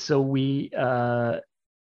 And so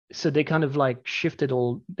so they kind of like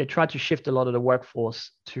they tried to shift a lot of the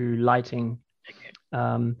workforce to lighting.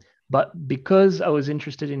 But because I was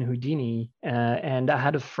interested in Houdini, and I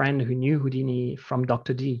had a friend who knew Houdini from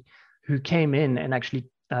Dr. D, who came in and actually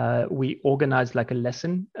we organized like a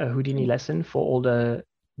Houdini lesson for all the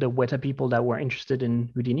Weta people that were interested in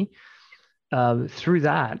Houdini. Through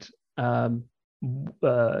that, the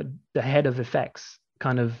head of effects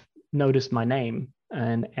kind of noticed my name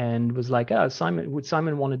and was like, "Oh, would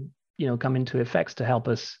Simon want to, you know, come into effects to help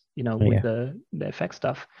us, you know, with the effects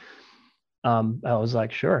stuff?" I was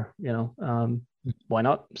like, "Sure, you know, why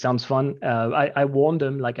not? Sounds fun." I warned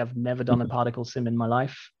him, like, I've never done a particle sim in my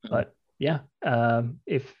life, but yeah,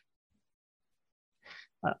 if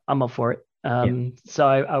I'm up for it. So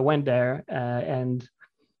I went there, and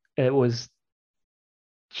it was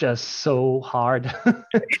just so hard.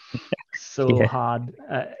 Hard.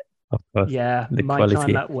 Of course. Yeah, my quality.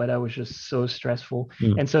 time at Weta was just so stressful.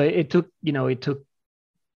 And so it took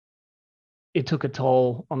a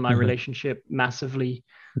toll on my relationship massively.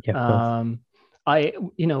 I,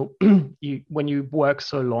 you know, when you work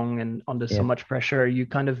so long and under so much pressure, you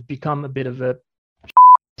kind of become a bit of a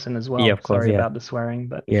person as well. Yeah, of course. Sorry about the swearing,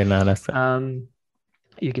 but no, that's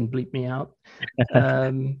you can bleep me out.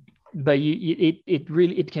 But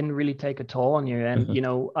it can really take a toll on you. And you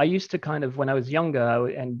know, I used to kind of, when I was younger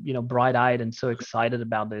and, you know, bright-eyed and so excited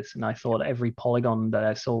about this, and I thought every polygon that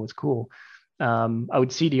I saw was cool. I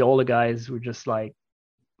would see the older guys were just like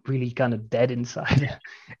really kind of dead inside.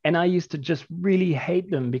 And I used to just really hate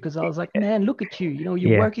them because I was like, man, look at you, you know,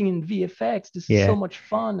 you're working in VFX, this is so much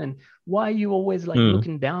fun, and why are you always like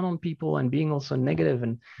looking down on people and being also negative?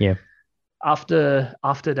 And after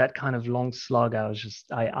that kind of long slug, I was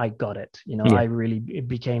just, I got it, you know. It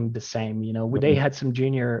became the same, you know. They had some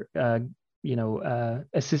junior you know,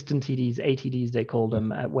 assistant TDs, ATDs they called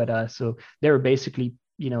them at Weta. So they were basically,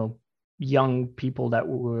 you know, young people that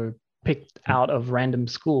were picked out of random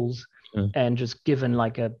schools and just given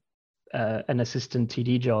like an assistant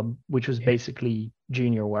TD job, which was basically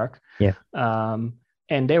junior work.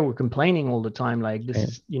 And they were complaining all the time, like, this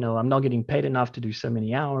is, you know, I'm not getting paid enough to do so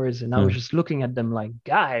many hours. And I was just looking at them like,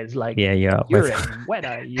 guys, like, you're at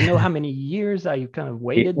Weta. You know how many years I kind of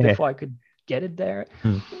waited before I could get it there,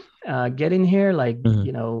 get in here? Like,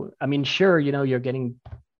 you know, I mean, sure, you know, you're getting,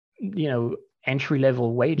 you know,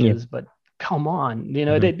 entry-level wages, but come on, you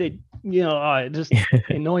know, they you know, it just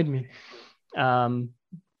annoyed me.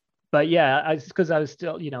 But yeah, because I was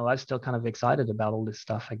still, you know, I was still kind of excited about all this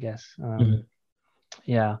stuff, I guess.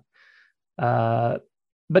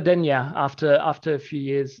 But then after a few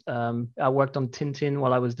years, I worked on Tintin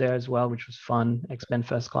while I was there as well, which was fun. X-Men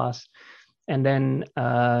First Class. And then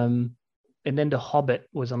The Hobbit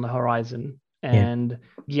was on the horizon, and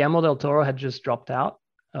Guillermo del Toro had just dropped out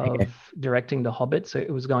of directing The Hobbit, so it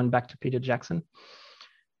was going back to Peter Jackson.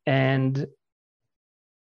 And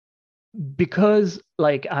because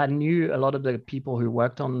like I knew a lot of the people who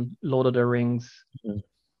worked on Lord of the Rings,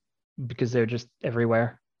 because they're just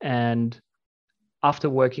everywhere, and after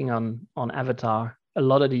working on Avatar, a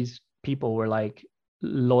lot of these people were like,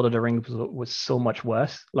 Lord of the Rings was so much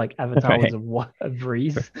worse. Like Avatar was a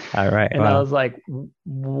breeze. All right. And I was like,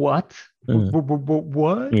 what?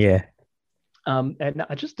 What? Yeah. And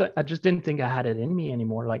I just didn't think I had it in me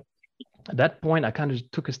anymore. Like at that point, I kind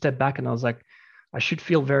of took a step back and I was like, I should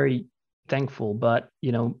feel very thankful, but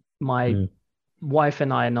you know, my wife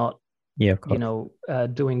and I are not Yeah, of you course. know,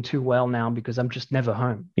 doing too well now because I'm just never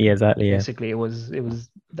home. Yeah, exactly. Yeah. Basically, it was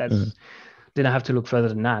that's didn't have to look further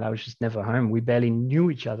than that. I was just never home. We barely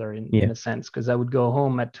knew each other in a sense, because I would go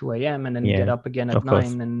home at 2 a.m. and then get up again at of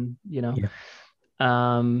course. 9, and you know, Yeah.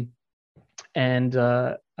 and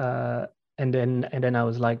then I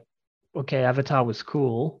was like, okay, Avatar was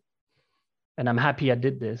cool, and I'm happy I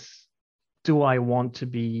did this. Do I want to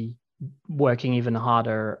be working even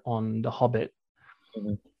harder on The Hobbit?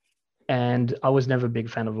 And I was never a big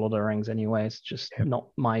fan of Lord of the Rings anyway. It's just not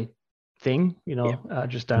my thing, you know. I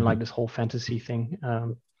just don't like this whole fantasy thing.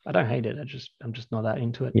 I don't hate it. I'm just not that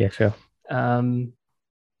into it. Yeah, sure. I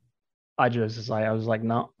was like,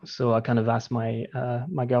 no. So I kind of asked my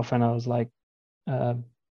my girlfriend. I was like,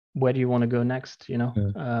 where do you want to go next? You know,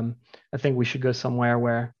 I think we should go somewhere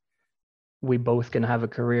where we both can have a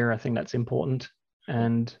career. I think that's important.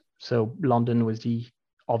 And so London was the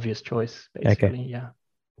obvious choice, basically. Okay. Yeah.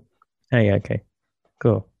 Oh, yeah. Okay.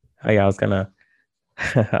 Cool. Oh, yeah. I was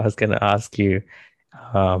gonna ask you,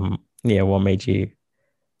 what made you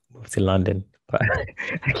move to London? But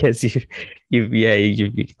I guess you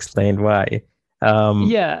explained why.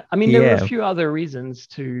 Yeah, I mean, there were a few other reasons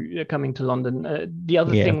to coming to London. The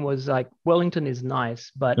other thing was like Wellington is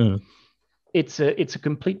nice, but it's a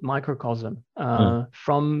complete microcosm.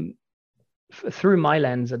 Through my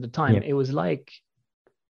lens at the time, it was like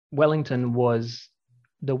Wellington was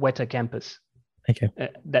the Weta campus. Okay.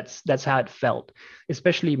 That's how it felt,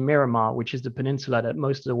 especially Miramar, which is the peninsula that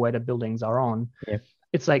most of the Weta buildings are on. Yeah.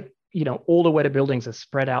 It's like, you know, all the Weta buildings are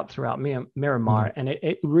spread out throughout Miramar, and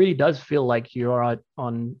it really does feel like you're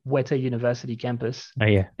on Weta University campus. Oh,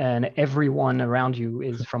 yeah. And everyone around you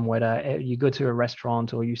is from Weta. You go to a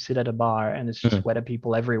restaurant or you sit at a bar, and it's just Weta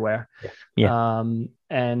people everywhere. Yeah.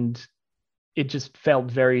 And it just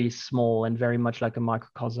felt very small and very much like a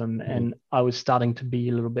microcosm. And I was starting to be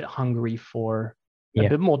a little bit hungry for a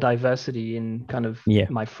bit more diversity in kind of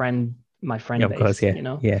my friend base, of course, you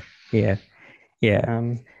know? Yeah.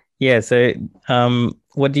 So,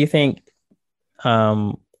 what do you think,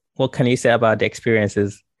 what can you say about the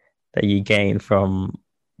experiences that you gained from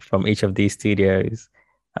each of these studios,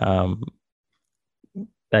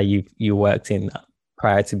 that you worked in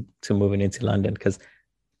prior to moving into London? Because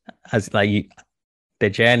as like the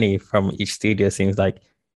journey from each studio seems like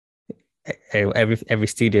every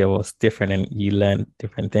studio was different and you learned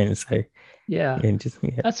different things. So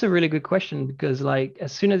that's a really good question, because like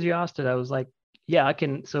as soon as you asked it, I was like, yeah, I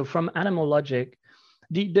can. So from Animal Logic,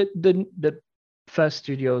 the first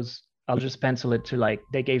studios, I'll just pencil it to like,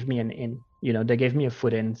 they gave me an in, you know, they gave me a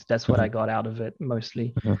foot in. That's what I got out of it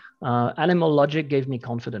mostly. Animal Logic gave me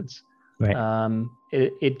confidence. Right.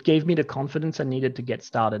 It gave me the confidence I needed to get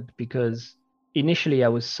started, because initially I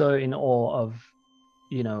was so in awe of,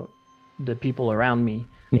 you know, the people around me.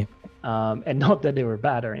 And not that they were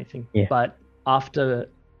bad or anything, but after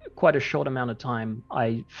quite a short amount of time,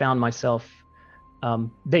 I found myself,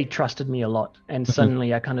 they trusted me a lot, and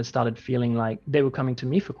suddenly I kind of started feeling like they were coming to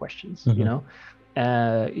me for questions. You know,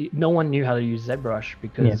 no one knew how to use ZBrush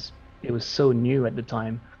because it was so new at the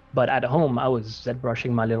time. But at home, I was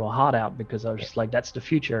ZBrushing my little heart out, because I was just like, that's the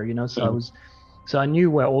future, you know. So I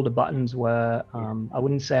knew where all the buttons were. I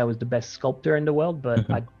wouldn't say I was the best sculptor in the world,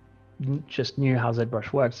 but I just knew how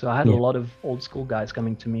ZBrush worked. So I had a lot of old school guys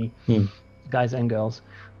coming to me, guys and girls,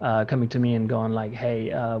 coming to me and going like,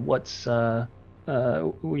 hey, what's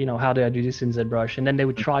you know, how do I do this in ZBrush? And then they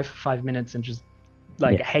would try for 5 minutes and just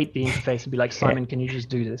like hate the interface and be like, Simon, can you just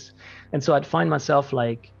do this? And so I'd find myself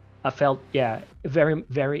like, I felt very,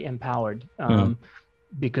 very empowered,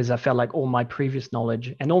 because I felt like all my previous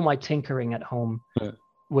knowledge and all my tinkering at home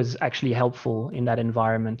was actually helpful in that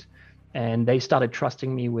environment. And they started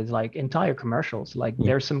trusting me with like entire commercials. Like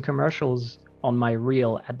there's some commercials on my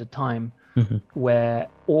reel at the time where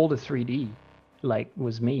all the 3D like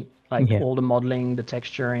was me, like all the modeling, the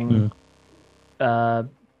texturing,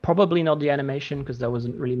 probably not the animation, because that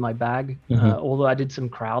wasn't really my bag. Although I did some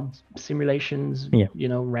crowd simulations, you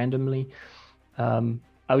know, randomly.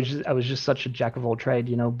 I was just such a jack of all trade,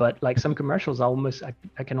 you know. But like some commercials, I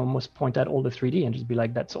can almost point at all the 3D and just be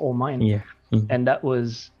like, that's all mine. And that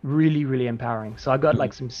was really, really empowering. So I got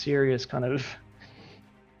like some serious kind of,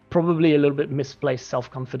 probably a little bit misplaced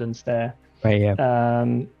self-confidence there. Right.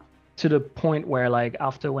 To the point where like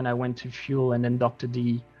after when I went to Fuel and then Dr.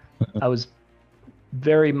 D, I was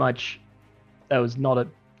very much, I was not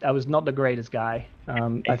the greatest guy.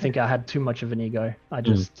 I think I had too much of an ego. I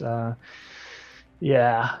just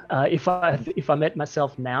if I met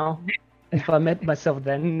myself now, I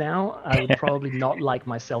would probably not like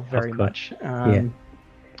myself very much.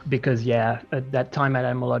 because at that time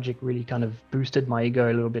at Logic really kind of boosted my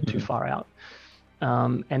ego a little bit too far out.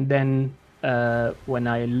 And then when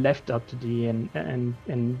I left Dr. D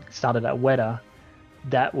and started at Weta,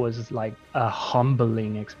 that was like a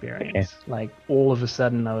humbling experience. Like all of a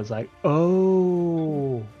sudden I was like,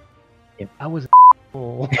 oh, I was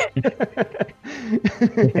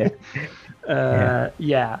that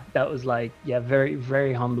was like very,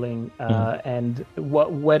 very humbling. And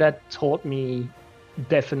what Weta taught me,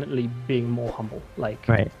 definitely being more humble. Like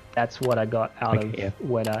that's what I got out of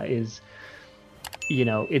Weta is, you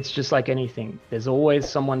know, it's just like anything. There's always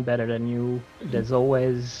someone better than you. There's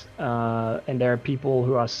always and there are people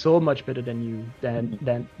who are so much better than you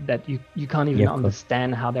that you can't even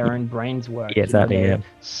understand how their own brains work. They're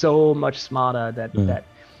so much smarter that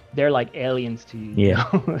they're like aliens to you. You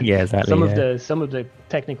know? Exactly. Some of the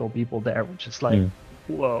technical people there were just like,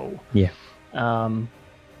 whoa.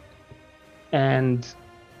 And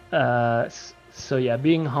so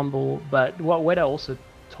being humble. But what Weta also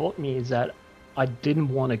taught me is that I didn't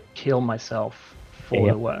want to kill myself for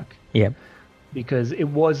the work. Because it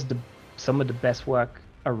was some of the best work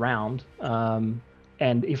around. And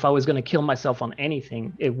if I was going to kill myself on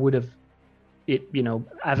anything, it would have,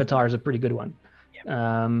 Avatar is a pretty good one.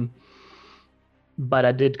 But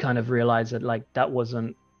I did kind of realize that like it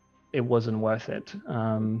wasn't worth it.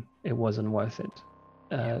 It wasn't worth it.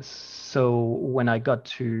 So when I got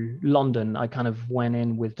to London, I kind of went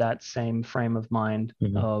in with that same frame of mind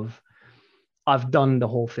of, I've done the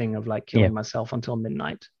whole thing of like killing myself until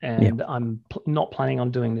midnight, and I'm not planning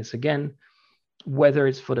on doing this again, whether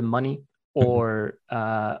it's for the money or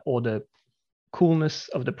the coolness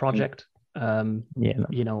of the project. I'm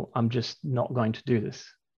just not going to do this.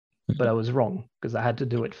 But I was wrong, because I had to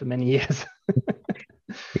do it for many years.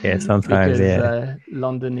 Sometimes because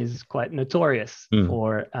London is quite notorious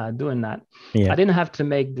for doing that. I didn't have to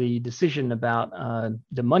make the decision about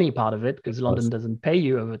the money part of it, because London doesn't pay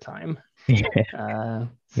you over time. But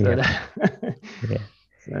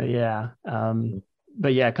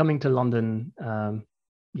coming to London, I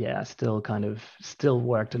still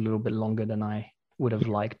worked a little bit longer than I would have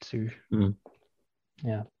liked to.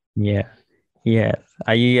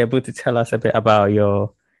 Are you able to tell us a bit about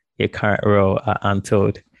your current role at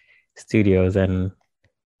Untold Studios? And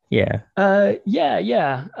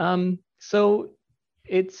so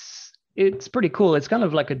it's pretty cool. It's kind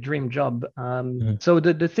of like a dream job. So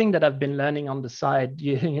the thing that I've been learning on the side,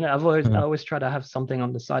 I always try to have something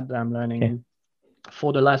on the side that I'm learning.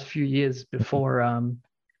 For the last few years before,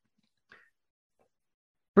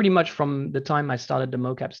 pretty much from the time I started the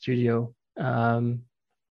mocap studio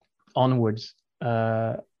onwards,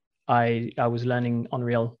 I was learning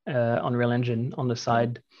Unreal Engine on the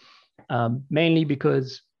side, mainly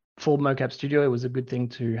because for mocap studio it was a good thing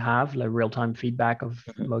to have, like real-time feedback of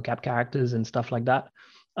mocap characters and stuff like that,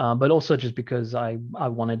 but also just because I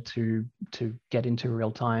wanted to get into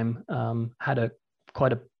real time. Had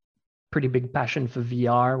quite a pretty big passion for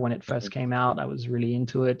VR when it first came out. I was really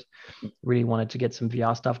into it, really wanted to get some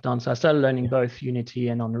VR stuff done, so I started learning both Unity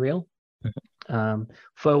and Unreal.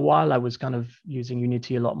 For a while I was kind of using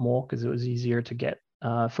Unity a lot more because it was easier to get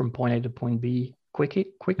from point A to point B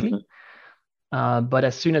quickly. But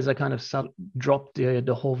as soon as I kind of dropped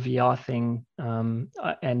the whole VR thing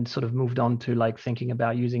and sort of moved on to like thinking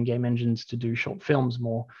about using game engines to do short films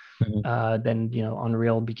more, then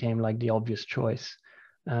Unreal became like the obvious choice.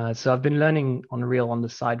 So I've been learning Unreal on the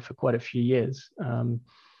side for quite a few years,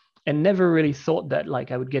 and never really thought that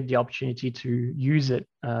like I would get the opportunity to use it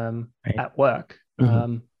at work.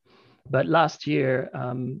 But last year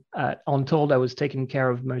at Untold, I was taking care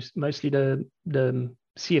of mostly the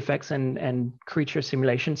CFX and creature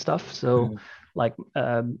simulation stuff. So like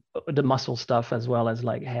the muscle stuff, as well as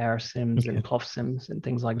like hair sims and cloth sims and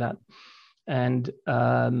things like that. And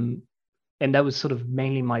that was sort of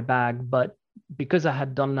mainly my bag. But because I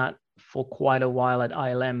had done that for quite a while at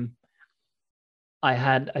ILM,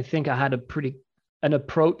 I think I had an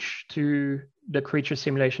approach to the creature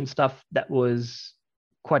simulation stuff that was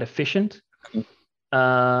quite efficient,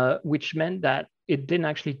 which meant that it didn't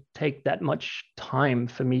actually take that much time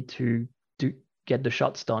for me to get the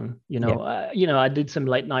shots done. I did some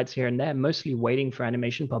late nights here and there, mostly waiting for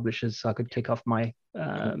animation publishers so I could kick off my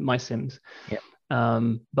my sims.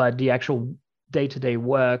 But the actual day-to-day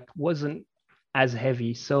work wasn't as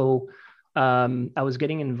heavy. So I was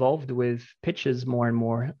getting involved with pitches more and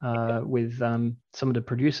more with some of the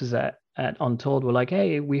producers at Untold were like,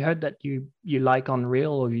 hey, we heard that you like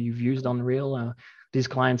Unreal, or you've used Unreal. These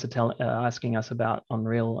clients are asking us about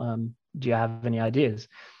Unreal. Do you have any ideas?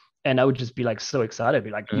 and I would just be like so excited, be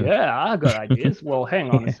like, yeah, I got ideas. Well,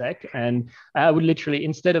 hang on a sec. And I would literally,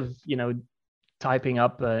 instead of, typing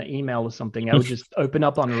up an email or something, I would just open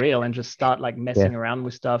up Unreal and just start like messing around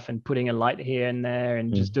with stuff and putting a light here and there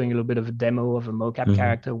and just doing a little bit of a demo of a mocap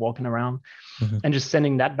character walking around and just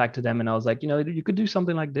sending that back to them. And I was like, you could do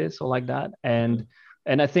something like this or like that. And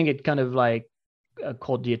I think it kind of like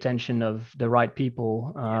caught the attention of the right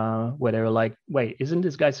people, where they were like, wait, isn't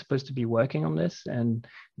this guy supposed to be working on this? And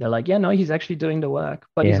they're like, yeah, no, he's actually doing the work,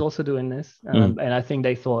 but he's also doing this. And I think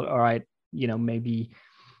they thought, all right,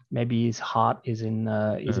 maybe his heart is in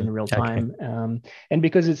real time. And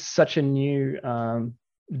because it's such a new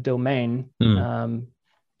domain,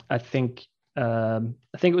 I think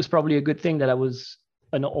it was probably a good thing that I was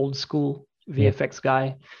an old school VFX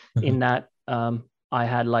guy, in that I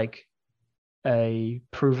had like a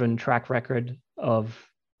proven track record of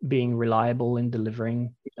being reliable in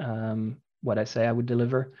delivering what I say I would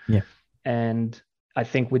deliver. And I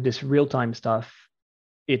think with this real-time stuff,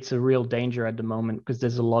 it's a real danger at the moment, because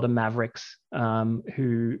there's a lot of mavericks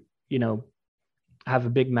who have a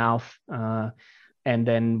big mouth, and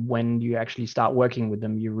then when you actually start working with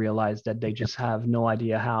them, you realize that they just have no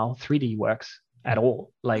idea how 3D works at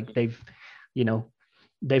all. Like they've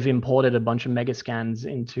imported a bunch of mega scans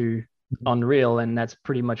into Unreal, and that's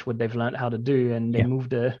pretty much what they've learned how to do. And they move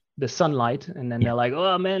the sunlight, and then they're like,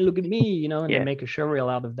 oh man, look at me, and they make a showreel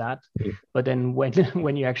out of that. But then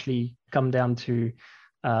when you actually come down to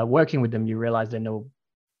working with them, you realize they know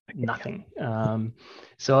nothing.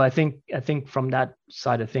 So I think from that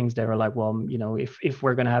side of things, they were like, well, if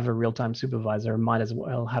we're going to have a real-time supervisor, might as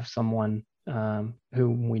well have someone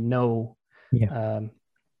whom we know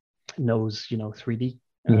knows 3D.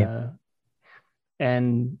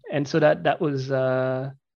 And so that was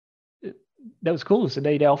cool. So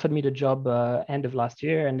they offered me the job end of last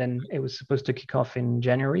year, and then it was supposed to kick off in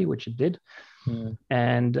January, which it did.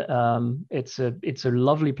 And it's a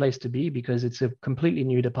lovely place to be, because it's a completely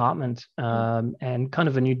new department, and kind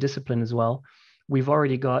of a new discipline as well. We've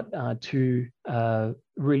already got two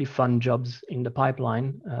really fun jobs in the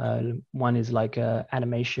pipeline. One is like a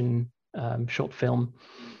animation short film.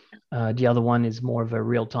 The other one is more of a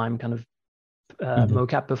real-time kind of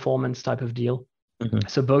mocap performance type of deal.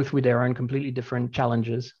 So both with their own completely different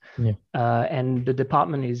challenges. And the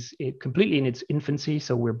department is completely in its infancy.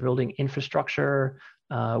 So we're building infrastructure.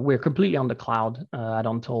 We're completely on the cloud at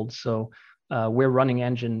Untold. So we're running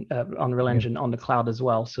Unreal Engine on the cloud as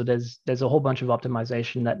well. So there's a whole bunch of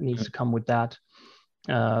optimization that needs to come with that.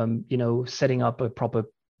 Setting up a proper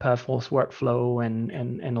Perforce workflow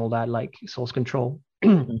and all that, like source control,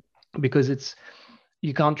 because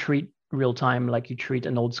you can't treat real time like you treat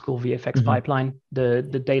an old school VFX pipeline. The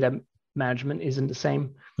data management isn't the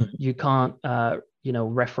same. You can't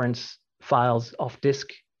reference files off disk.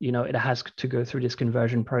 It has to go through this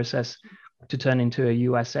conversion process to turn into a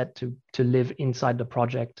UI set to live inside the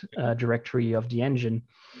project directory of the engine.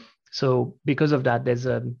 So because of that, there's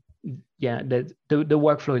the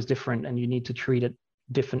workflow is different, and you need to treat it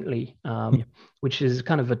differently, which is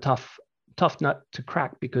kind of a tough nut to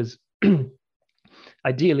crack, because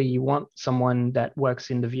ideally you want someone that works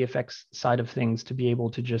in the VFX side of things to be able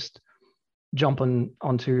to just jump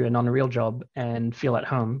onto an Unreal job and feel at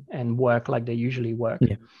home and work like they usually work.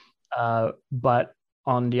 But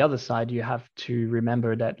on the other side, you have to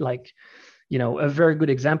remember that, like, a very good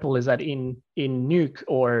example is that in Nuke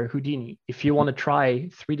or Houdini, if you want to try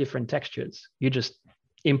 3 different textures, you just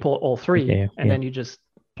import all 3 and then you just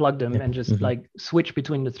plug them and just like switch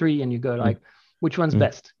between the 3, and you go like, which one's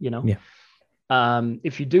best,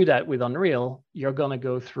 If you do that with Unreal, you're going to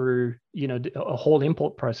go through, a whole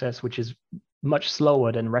import process, which is much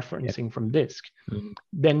slower than referencing from disk.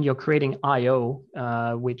 Then you're creating IO,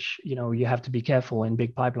 which, you have to be careful in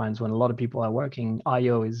big pipelines when a lot of people are working.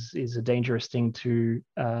 IO is a dangerous thing to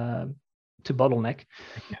bottleneck.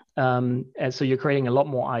 And so you're creating a lot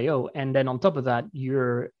more IO. And then on top of that,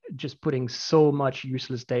 you're just putting so much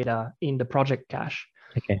useless data in the project cache.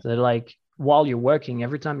 So like, while you're working,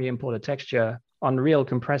 every time you import a texture, Unreal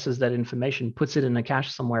compresses that information, puts it in a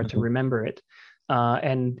cache somewhere to remember it.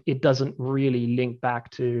 And it doesn't really link back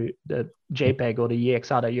to the JPEG or the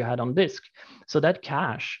EXR that you had on disk. So that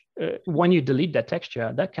cache, when you delete that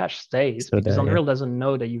texture, that cache stays, because Unreal doesn't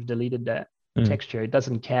know that you've deleted that texture. It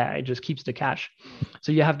doesn't care. It just keeps the cache.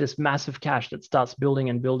 So you have this massive cache that starts building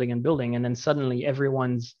and building and building. And then suddenly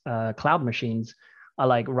everyone's cloud machines are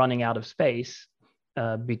like running out of space.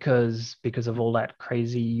 Because of all that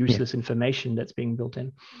crazy useless information that's being built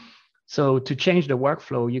in. So to change the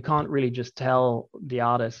workflow, you can't really just tell the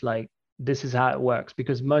artist like, this is how it works,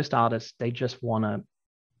 because most artists, they just want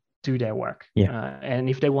to do their work. And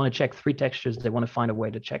if they want to check 3 textures, they want to find a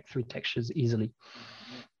way to check 3 textures easily.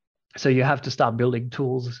 So you have to start building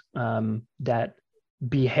tools that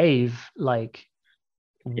behave like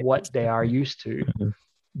what they are used to,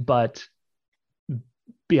 but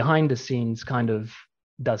behind the scenes kind of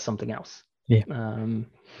does something else.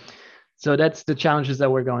 So that's the challenges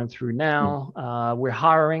that we're going through now. We're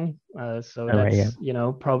hiring, so that's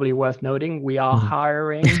probably worth noting. We are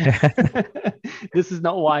hiring. This is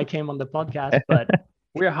not why I came on the podcast, but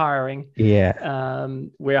we're hiring.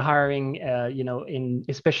 We're hiring, in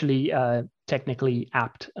especially technically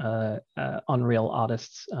apt Unreal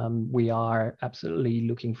artists. We are absolutely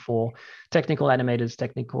looking for technical animators,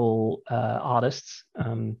 technical artists.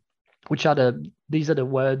 These are the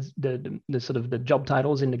words, the sort of the job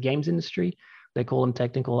titles in the games industry. They call them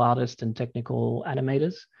technical artists and technical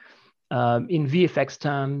animators. In VFX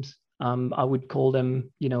terms, I would call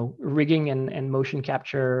them, rigging and motion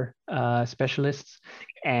capture specialists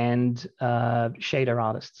and shader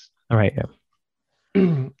artists. All right.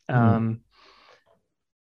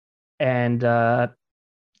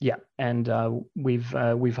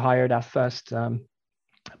 We've hired our first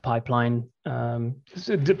pipeline,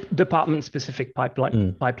 department specific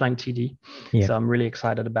pipeline TD. So I'm really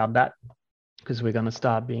excited about that, because we're going to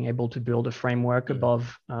start being able to build a framework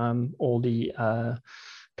above all the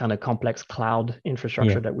kind of complex cloud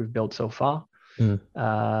infrastructure that we've built so far. We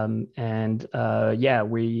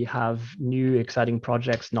have new exciting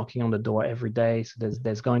projects knocking on the door every day. So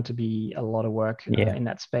there's going to be a lot of work in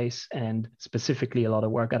that space, and specifically a lot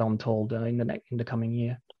of work at Untold in the coming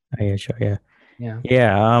year. Sure.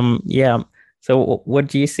 So what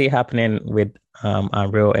do you see happening with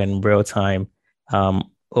Unreal and real time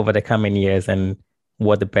over the coming years, and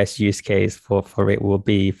what the best use case for it will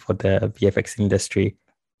be for the VFX industry,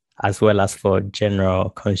 as well as for general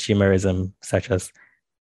consumerism, such as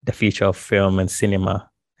the future of film and cinema,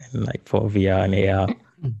 and like for VR and AR?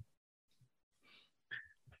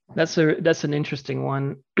 That's an interesting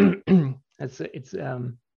one. It's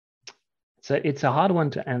a hard one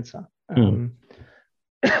to answer.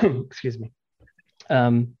 Excuse me.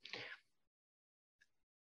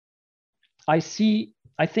 I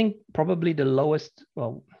think probably the lowest,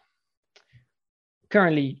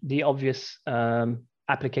 currently the obvious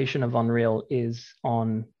application of Unreal is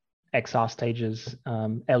on XR stages,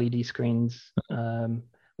 LED screens,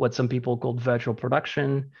 what some people call virtual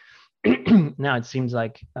production. Now it seems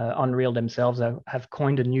like Unreal themselves have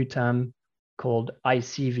coined a new term called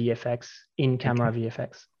ICVFX, in-camera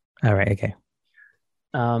VFX. All right, okay.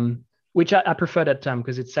 Which I prefer that term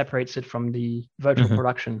because it separates it from the virtual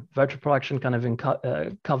production. Virtual production kind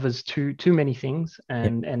of covers too many things,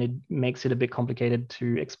 and it makes it a bit complicated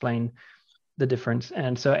to explain the difference.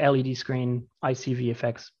 And so LED screen,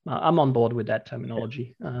 ICVFX, I'm on board with that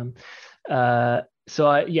terminology. That's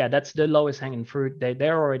the lowest hanging fruit.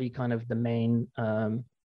 They're already kind of the main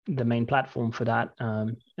platform for that.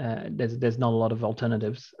 There's not a lot of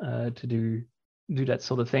alternatives to do that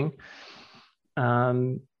sort of thing.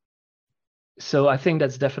 So I think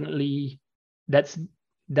that's definitely that's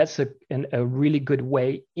a really good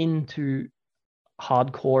way into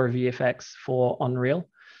hardcore VFX for Unreal,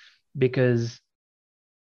 because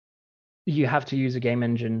you have to use a game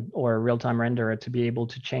engine or a real-time renderer to be able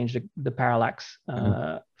to change the parallax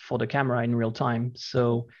for the camera in real time.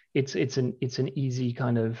 So it's an easy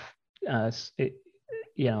kind of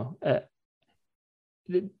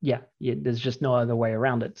there's just no other way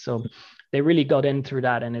around it. So they really got in through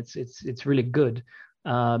that, and it's really good.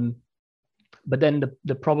 But then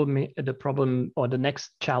the problem or the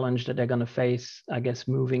next challenge that they're going to face, I guess,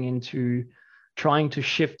 moving into trying to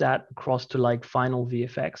shift that across to like final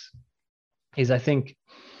VFX, is I think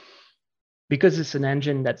because it's an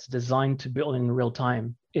engine that's designed to build in real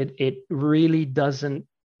time, it really doesn't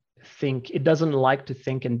like to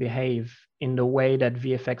think and behave in the way that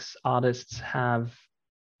VFX artists have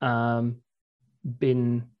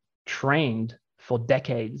been trained for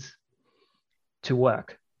decades to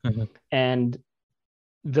work. And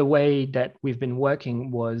the way that we've been working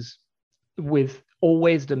was with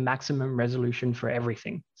always the maximum resolution for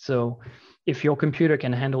everything. So if your computer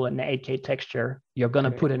can handle an 8K texture, you're going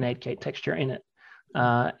to put an 8K texture in it.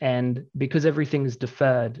 And because everything is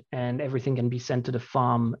deferred and everything can be sent to the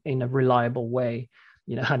farm in a reliable way,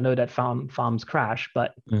 I know that farms crash,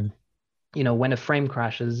 but when a frame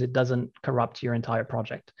crashes, it doesn't corrupt your entire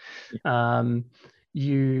project.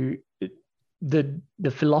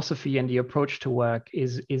 The philosophy and the approach to work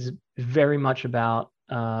is very much about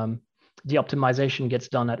the optimization gets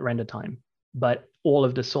done at render time, but all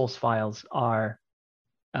of the source files are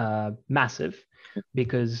massive,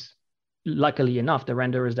 because luckily enough, the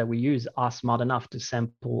renderers that we use are smart enough to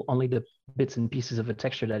sample only the bits and pieces of a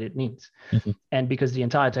texture that it needs. And because the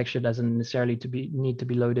entire texture doesn't necessarily need to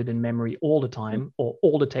be loaded in memory all the time, or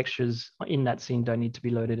all the textures in that scene don't need to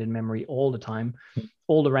be loaded in memory all the time,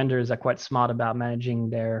 all the renderers are quite smart about managing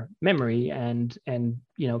their memory and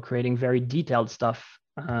creating very detailed stuff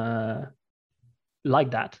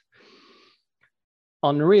like that.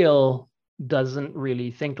 Unreal doesn't really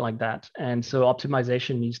think like that, and so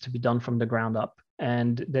optimization needs to be done from the ground up,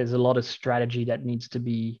 and there's a lot of strategy that needs to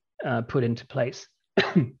be put into place.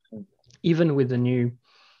 Even with the new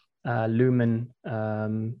Lumen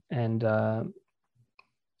and I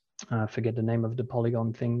forget the name of the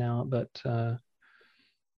polygon thing now, but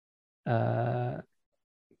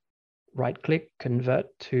right click, convert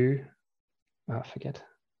to, I forget.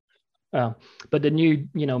 But the new,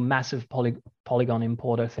 massive polygon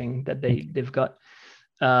importer thing that they've got,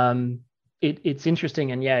 it's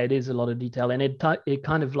interesting, and yeah, it is a lot of detail, and it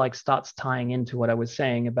kind of like starts tying into what I was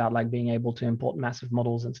saying about like being able to import massive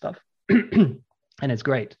models and stuff, and it's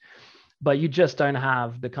great, but you just don't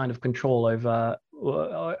have the kind of control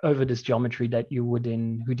over this geometry that you would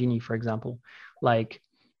in Houdini, for example. Like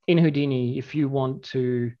in Houdini, if you want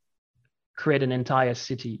to create an entire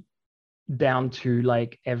city down to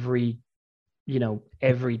like every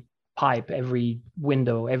pipe, every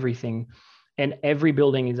window, everything, and every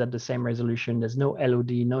building is at the same resolution, there's no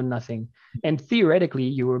LOD, no nothing, and theoretically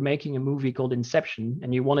you were making a movie called Inception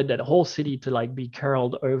and you wanted that whole city to like be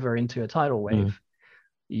curled over into a tidal wave,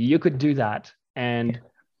 you could do that, and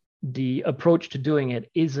the approach to doing it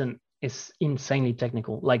is insanely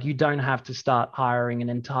technical. Like you don't have to start hiring an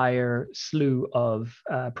entire slew of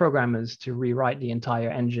programmers to rewrite the entire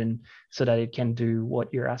engine so that it can do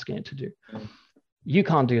what you're asking it to do. You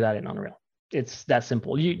can't do that in Unreal. It's that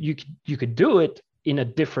simple. You could do it in a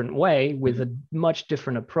different way with a much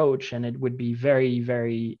different approach, and it would be very,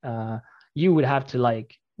 very, you would have to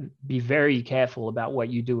like be very careful about what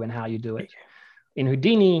you do and how you do it. In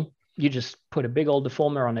Houdini, you just put a big old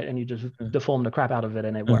deformer on it and you just deform the crap out of it,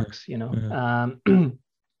 and it works,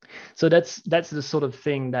 So that's the sort of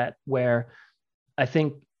thing that where I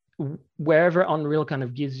think wherever Unreal kind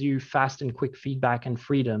of gives you fast and quick feedback and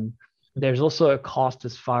freedom, there's also a cost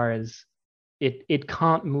as far as it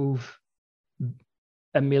can't move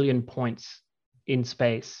 1 million points in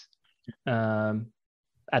space at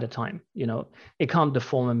a time. It can't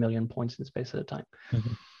deform 1 million points in space at a time.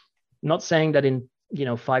 Not saying that in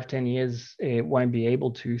 5-10 years it won't be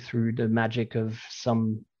able to through the magic of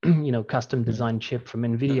some custom designed chip from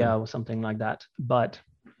NVIDIA or something like that, but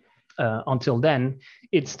until then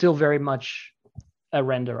it's still very much a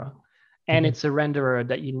renderer, and it's a renderer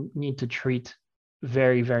that you need to treat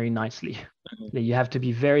very, very nicely. You have to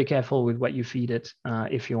be very careful with what you feed it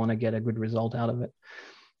if you want to get a good result out of it.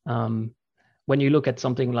 When you look at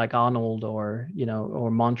something like Arnold or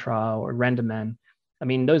Mantra or RenderMan, I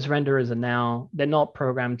mean, those renderers they're not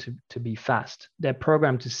programmed to be fast. They're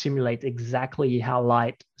programmed to simulate exactly how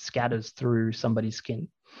light scatters through somebody's skin,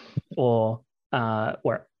 or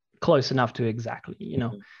close enough to exactly,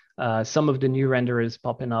 some of the new renderers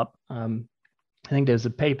popping up. I think there's a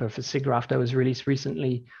paper for SIGGRAPH that was released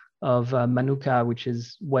recently of Manuka, which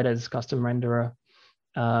is Weta's custom renderer,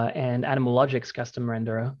 and Animal Logic's custom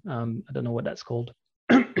renderer. I don't know what that's called.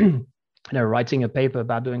 They're writing a paper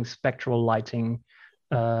about doing spectral lighting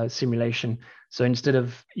simulation. So instead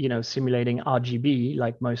of simulating RGB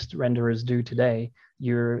like most renderers do today,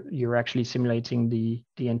 you're actually simulating the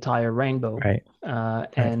entire rainbow, right.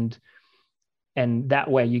 And that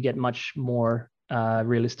way you get much more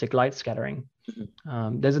realistic light scattering.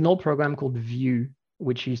 There's an old program called View,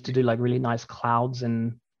 which used to do like really nice clouds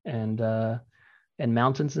and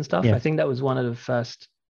mountains and stuff. I think that was one of the first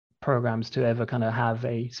programs to ever kind of have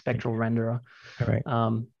a spectral renderer. Right.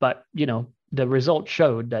 But the result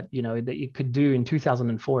showed that that it could do in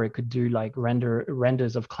 2004, it could do like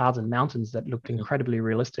renders of clouds and mountains that looked incredibly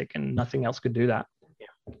realistic, and nothing else could do that.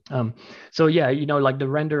 So yeah, like the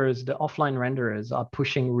offline renderers are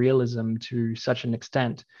pushing realism to such an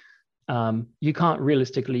extent. You can't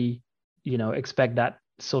realistically expect that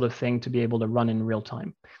sort of thing to be able to run in real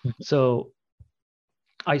time. So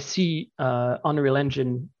I see Unreal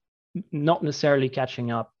Engine not necessarily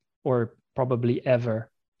catching up, or probably ever,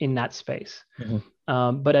 in that space.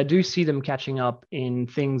 But I do see them catching up in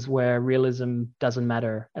things where realism doesn't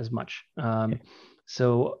matter as much.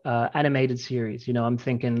 So animated series, I'm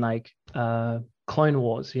thinking like Clone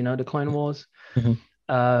Wars, the Clone Wars.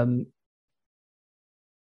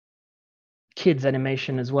 Kids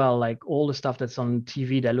animation as well, like all the stuff that's on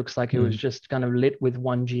TV that looks like it was just kind of lit with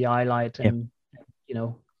one GI light and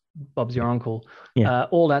Bob's your uncle, Yeah.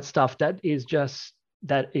 all that stuff. That is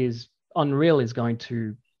Unreal is going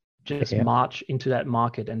to just Yeah. march into that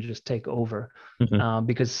market and just take over, Hmm.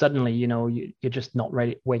 because suddenly you're just not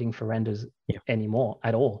ready waiting for renders Yeah. anymore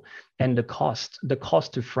at all. And the cost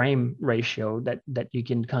to frame ratio that you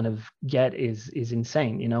can kind of get is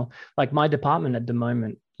insane. Like my department at the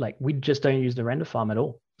moment, like we just don't use the render farm at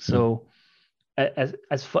all. So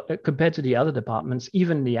compared to the other departments,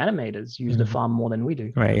 even the animators use the farm more than we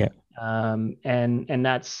do. Right. Yeah. And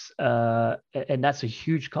that's a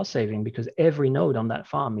huge cost saving, because every node on that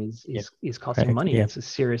farm is costing Right. money. Yeah. It's a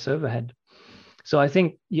serious overhead. So I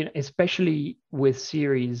think, especially with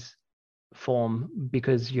series form,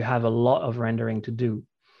 because you have a lot of rendering to do,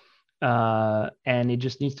 and it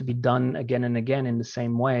just needs to be done again and again in the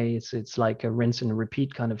same way. It's like a rinse and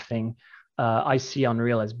repeat kind of thing. I see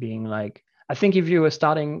Unreal as being like, I think if you were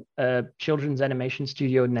starting a children's animation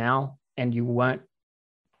studio now and you weren't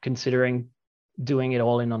considering doing it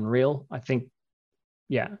all in Unreal, I think,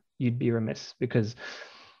 yeah, you'd be remiss, because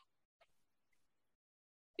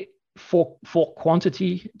for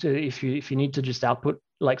quantity, if you need to just output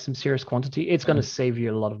like some serious quantity, it's going to save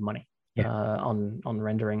you a lot of money on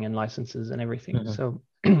rendering and licenses and everything. So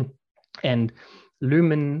and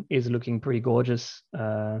Lumen is looking pretty gorgeous.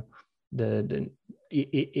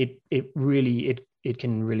 It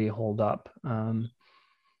can really hold up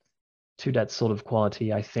to that sort of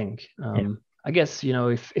quality, I think. I guess,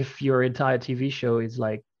 if your entire TV show is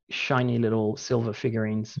like shiny little silver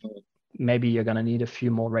figurines, maybe you're going to need a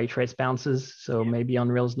few more ray trace bounces. So maybe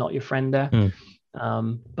Unreal's not your friend there.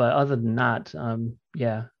 But other than that,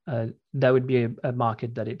 that would be a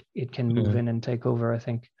market that it can move in and take over, I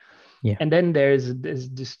think. Yeah. And then there's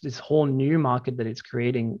this whole new market that it's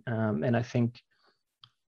creating, and I think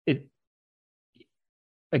it,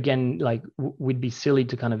 again, like we'd be silly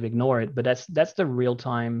to kind of ignore it, but that's the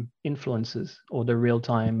real-time influencers, or the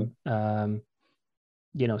real-time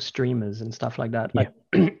streamers and stuff like that. Like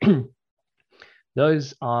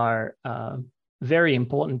those are very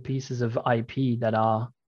important pieces of IP that are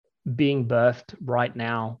being birthed right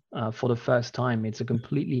now for the first time. It's a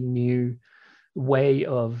completely new way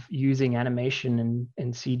of using animation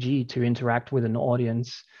and CG to interact with an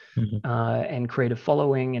audience, and create a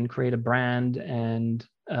following and create a brand. And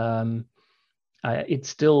it's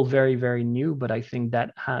still very, very new, but I think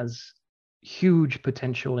that has huge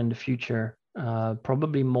potential in the future,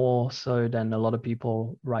 probably more so than a lot of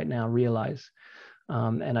people right now realize.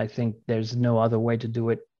 And I think there's no other way to do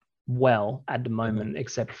it well at the moment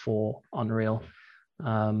except for Unreal.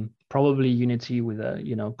 Probably Unity with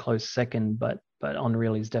a close second, but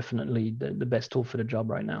Unreal is definitely the best tool for the job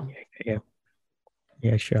right now.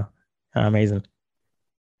 Yeah, sure. Amazing.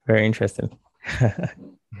 Very interesting.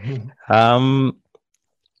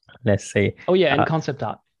 Let's see. Oh yeah, and concept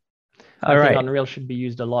art. I think Unreal should be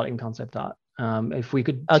used a lot in concept art. If we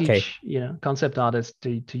could teach concept artists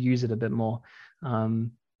to use it a bit more,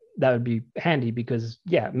 that would be handy, because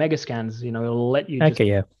Megascans, it'll let you just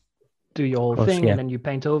do your whole thing, and then you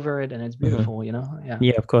paint over it and it's beautiful.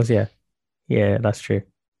 Yeah, of course. Yeah, that's true.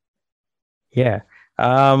 Yeah.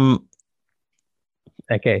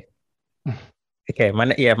 Okay.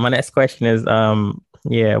 My next question is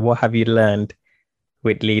what have you learned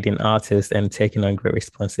with leading artists and taking on great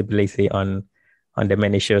responsibility on the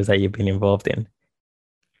many shows that you've been involved in?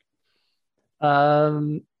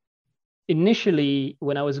 Initially,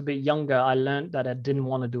 when I was a bit younger, I learned that I didn't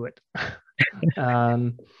want to do it.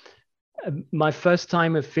 My first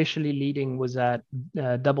time officially leading was at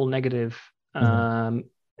Double Negative,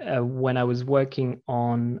 when I was working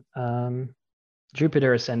on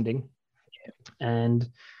Jupiter Ascending. And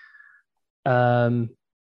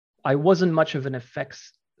I wasn't much of an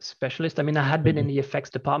effects specialist. I mean, I had been in the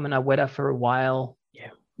effects department. I went there for a while,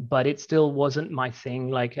 but it still wasn't my thing.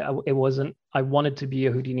 Like it wasn't, I wanted to be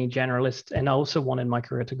a Houdini generalist, and I also wanted my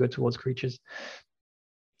career to go towards creatures.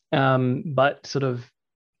 But sort of,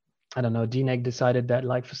 I don't know, DNEG decided that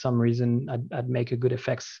like for some reason I'd make a good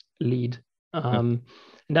effects lead. And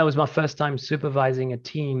that was my first time supervising a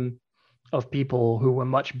team of people who were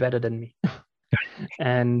much better than me.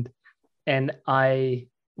 and I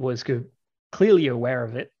was clearly aware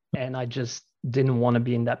of it, and I just didn't want to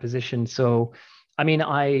be in that position. So, I mean,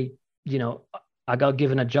 I got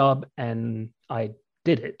given a job and I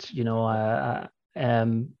did it,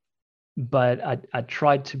 but I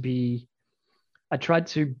tried to,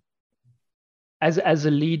 as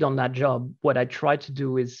a lead on that job, what I tried to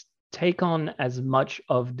do is take on as much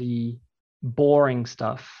of the boring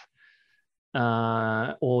stuff,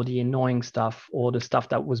 or the annoying stuff, or the stuff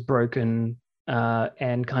that was broken,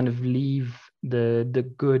 and kind of leave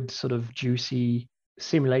the good sort of juicy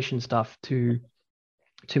simulation stuff to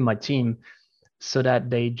my team, so that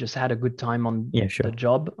they just had a good time on the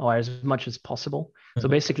job, or as much as possible. So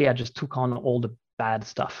basically, I just took on all the bad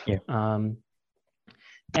stuff.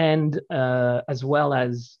 And as well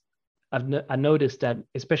as I noticed that,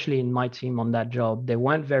 especially in my team on that job, they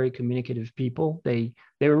weren't very communicative people. They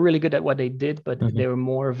were really good at what they did, but they were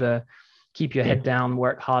more of a keep your head down,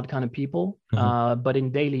 work hard kind of people. But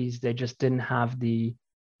in dailies, they just didn't have the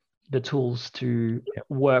tools to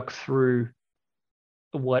work through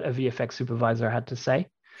what a VFX supervisor had to say.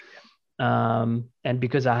 And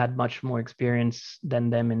because I had much more experience than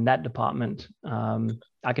them in that department,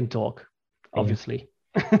 I can talk, obviously.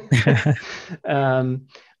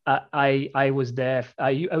 I was there.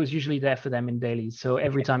 I was usually there for them in dailies. So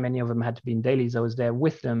every time any of them had to be in dailies, I was there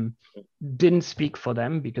with them. Didn't speak for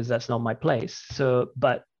them because that's not my place. So,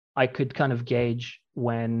 but I could kind of gauge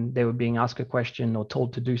when they were being asked a question or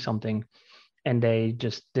told to do something, and they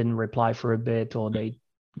just didn't reply for a bit, or they,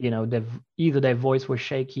 either their voice was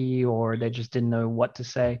shaky or they just didn't know what to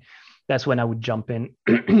say. That's when I would jump in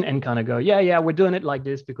and kind of go, yeah, we're doing it like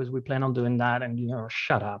this because we plan on doing that. And,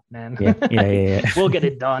 shut up, man. We'll get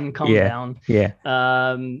it done. Calm down.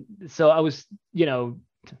 So I was,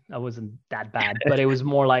 I wasn't that bad, but it was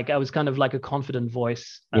more like I was kind of like a confident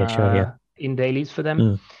voice in dailies for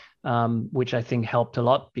them, which I think helped a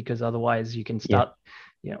lot, because otherwise you can start,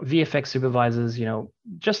 VFX supervisors,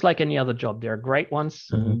 just like any other job, there are great ones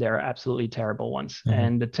and there are absolutely terrible ones.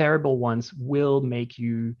 And the terrible ones will make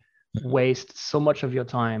you waste so much of your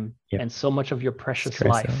time and so much of your precious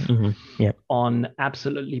life on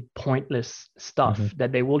absolutely pointless stuff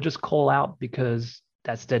that they will just call out because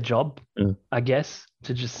that's their job, I guess,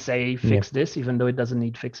 to just say, fix this, even though it doesn't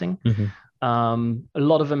need fixing. A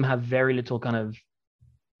lot of them have very little kind of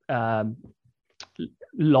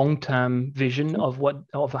long-term vision of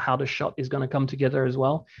how the shot is going to come together as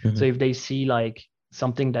well. So if they see like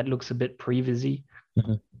something that looks a bit pre-visy,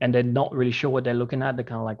 and they're not really sure what they're looking at, they're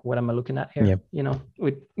kind of like, what am I looking at here?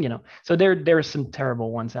 So there are some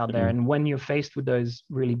terrible ones out there. And when you're faced with those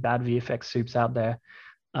really bad VFX soups out there,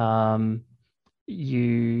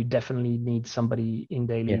 you definitely need somebody in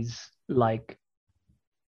dailies like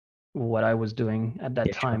what I was doing at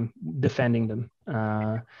that time, defending them,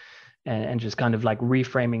 and just kind of like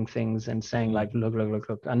reframing things and saying like, look,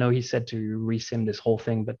 I know he said to resim this whole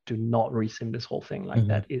thing, but do not resim this whole thing. Like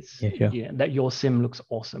that is, that your sim looks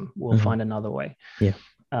awesome. We'll find another way.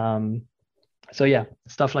 So yeah,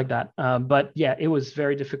 stuff like that. But yeah, it was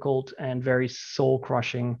very difficult and very soul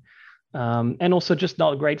crushing. And also just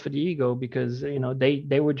not great for the ego, because,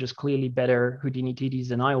 they were just clearly better Houdini TDs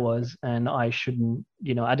than I was. And I shouldn't,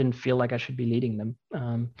 I didn't feel like I should be leading them.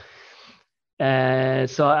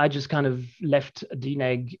 So I just kind of left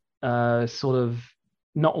DNEG sort of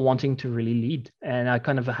not wanting to really lead. And I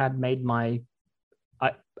kind of had made my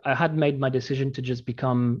decision to just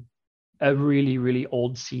become a really, really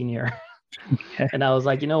old senior. And I was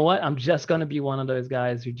like, you know what? I'm just going to be one of those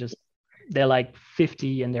guys who they're like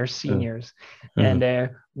 50 and they're seniors and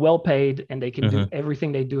they're well paid and they can do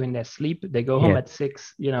everything they do in their sleep. They go home at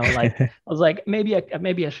 6, like I was like, maybe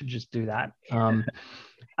I should just do that.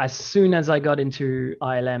 As soon as I got into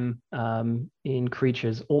ILM in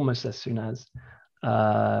Creatures, almost as soon as,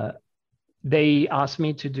 they asked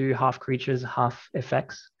me to do half Creatures, half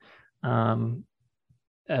effects, because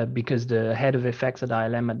the head of effects at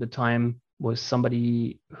ILM at the time was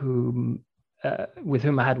somebody with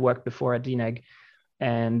whom I had worked before at DNEG.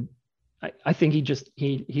 And I think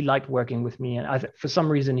he liked working with me. And for some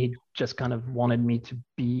reason, he just kind of wanted me to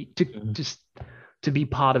be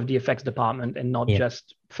part of the effects department and not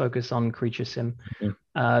just focus on Creature Sim.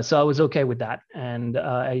 So I was okay with that. And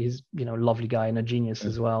he's, lovely guy and a genius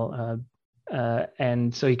as well.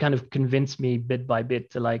 And so he kind of convinced me bit by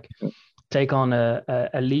bit to like take on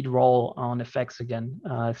a lead role on effects again.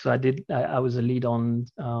 So I did. I was a lead on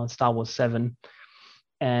Star Wars 7.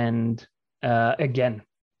 And again,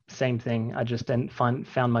 same thing. I just then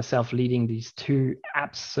found myself leading these two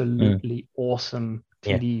absolutely awesome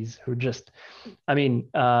TDs who just,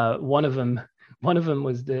 one of them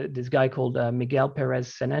was this guy called Miguel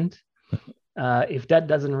Perez Senent. If that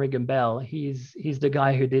doesn't ring a bell, he's the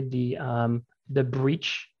guy who did the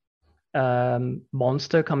breach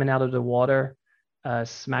monster coming out of the water,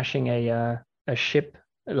 smashing a ship,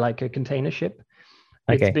 like a container ship.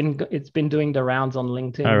 Okay. It's been doing the rounds on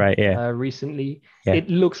LinkedIn recently. It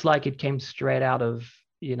looks like it came straight out of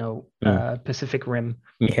Pacific Rim.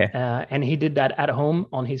 And he did that at home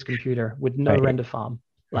on his computer with no render farm.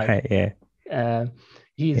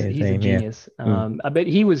 He's a genius. I bet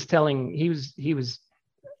he was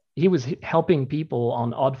helping people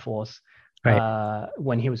on Odd Force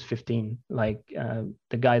when he was 15. Like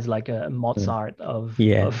the guy's like a Mozart of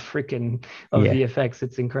freaking VFX.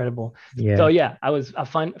 It's incredible. So yeah, I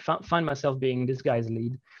find myself being this guy's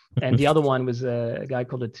lead. And the other one was a guy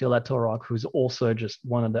called Attila Torok, who's also just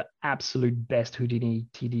one of the absolute best Houdini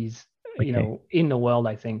TDs, you know, in the world,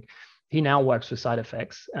 I think. He now works for Side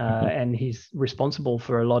Effects, and he's responsible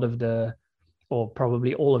for a lot of or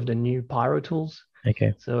probably all of the new pyro tools.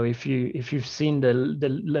 Okay. So if you've seen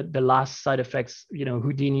the last Side Effects, you know,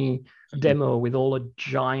 Houdini demo with all the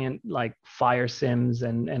giant like fire sims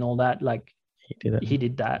and all that, like he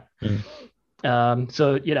did that.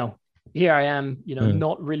 So you know, here I am, you know,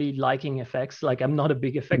 not really liking effects. Like I'm not a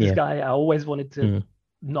big effects guy. I always wanted to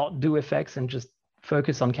not do effects and just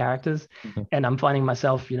focus on characters. And I'm finding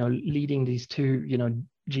myself, you know, leading these two, you know,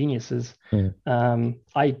 geniuses.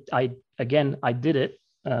 I did it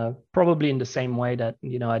probably in the same way that,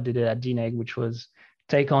 you know, I did it at DNEG, which was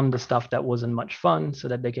take on the stuff that wasn't much fun so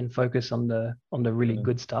that they can focus on the really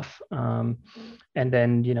good stuff. And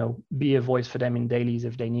then, you know, be a voice for them in dailies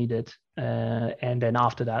if they need it. And then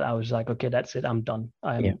after that, I was like, okay, that's it. I'm done.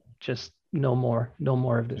 I'm just no more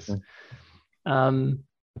of this.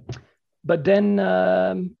 But then,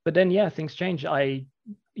 yeah, things changed. I,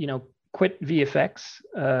 you know, quit VFX.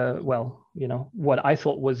 Well, you know, what I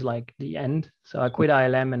thought was like the end. So I quit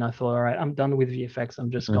ILM and I thought, all right, I'm done with VFX.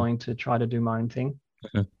 I'm just going to try to do my own thing.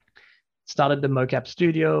 Started the mocap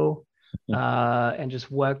studio and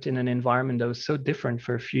just worked in an environment that was so different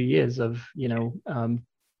for a few years of, you know,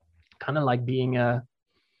 kind of like being a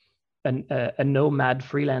nomad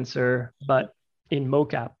freelancer, but in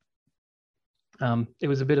mocap. It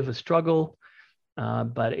was a bit of a struggle,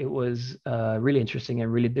 but it was really interesting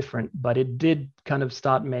and really different. But it did kind of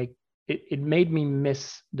it made me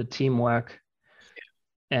miss the teamwork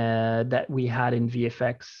that we had in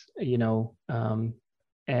VFX, you know,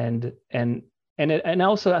 and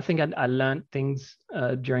also I think I learned things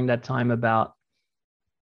during that time about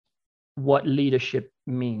what leadership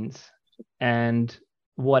means. And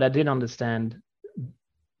what I didn't understand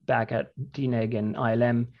back at DNEG and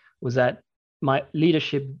ILM was that my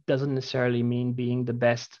leadership doesn't necessarily mean being the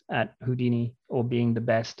best at Houdini or being the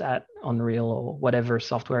best at Unreal or whatever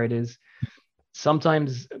software it is.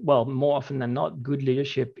 Sometimes, well, more often than not, good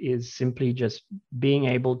leadership is simply just being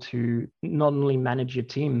able to not only manage your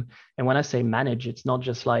team. And when I say manage, it's not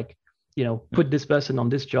just like, you know, put this person on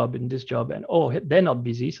this job and this job and, oh, they're not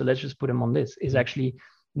busy, so let's just put them on this. Is actually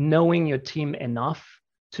knowing your team enough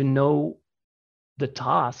to know the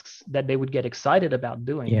tasks that they would get excited about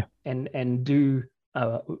doing and do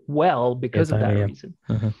well because of that reason.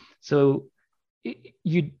 So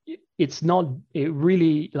it's not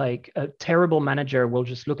really like a terrible manager will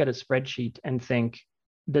just look at a spreadsheet and think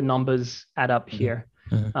the numbers add up here.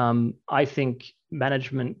 I think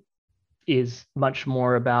management is much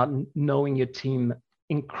more about knowing your team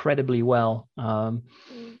incredibly well.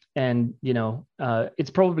 And, you know, it's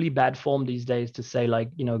probably bad form these days to say, like,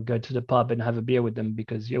 you know, go to the pub and have a beer with them,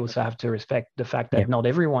 because you also have to respect the fact that not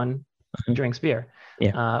everyone drinks beer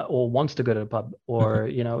or wants to go to the pub or,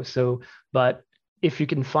 you know, so, but if you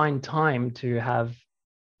can find time to have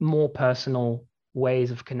more personal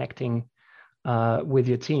ways of connecting with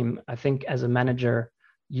your team, I think as a manager,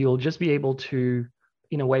 you'll just be able to,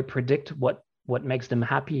 in a way, predict what makes them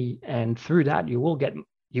happy. And through that, you will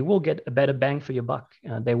get a better bang for your buck.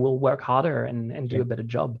 They will work harder and do a better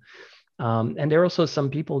job. And there are also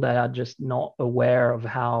some people that are just not aware of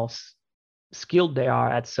how skilled they are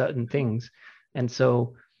at certain things. And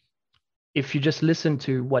so if you just listen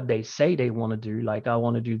to what they say they want to do, like, I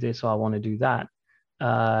want to do this or I want to do that,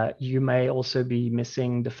 you may also be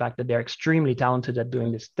missing the fact that they're extremely talented at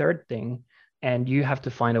doing this third thing. And you have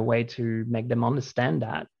to find a way to make them understand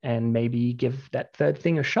that and maybe give that third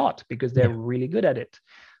thing a shot because they're really good at it.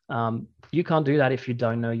 You can't do that if you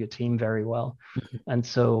don't know your team very well. And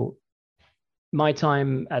so my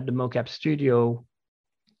time at the mocap studio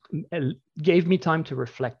gave me time to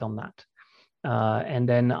reflect on that. And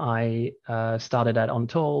then I started at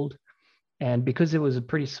Untold. And because it was a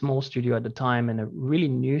pretty small studio at the time and a really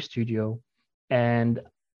new studio, and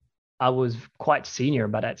I was quite senior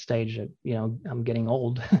by that stage, you know, I'm getting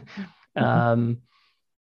old. When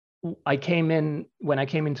I came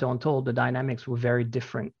into Untold, the dynamics were very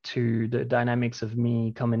different to the dynamics of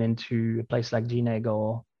me coming into a place like DNEG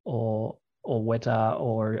or Weta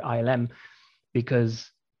or ILM, because,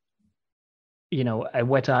 you know, at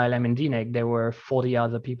Weta, ILM, and DNEG, there were 40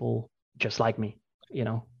 other people just like me, you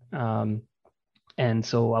know. And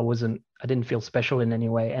so I didn't feel special in any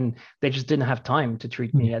way. And they just didn't have time to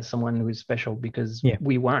treat me as someone who was special because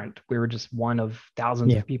we weren't. We were just one of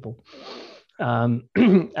thousands of people.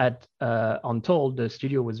 At Untold, the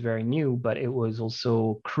studio was very new, but it was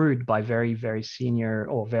also crewed by very, very senior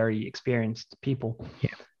or very experienced people.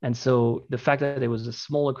 Yeah. And so the fact that there was a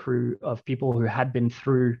smaller crew of people who had been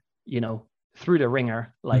through, through the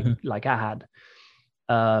ringer, like I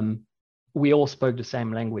had, we all spoke the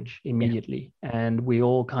same language immediately, and we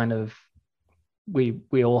all kind of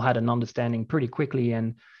we all had an understanding pretty quickly,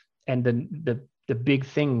 and the big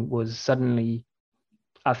thing was suddenly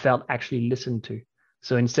I felt actually listened to.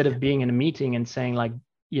 So instead of being in a meeting and saying like,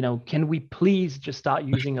 can we please just start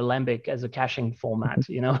using Alembic as a caching format,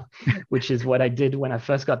 which is what I did when I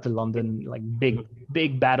first got to London, like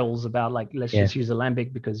big battles about like, let's just use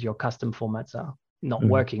Alembic because your custom formats are not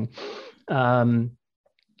working. Now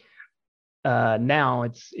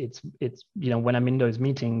it's when I'm in those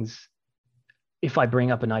meetings, if I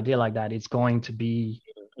bring up an idea like that, it's going to be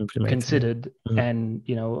considered, and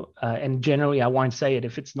and generally I won't say it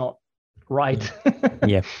if it's not right.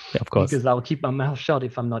 Yeah, of course. Because I'll keep my mouth shut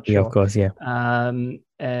if I'm not sure. Yeah, of course. Yeah.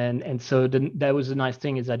 And so that was the nice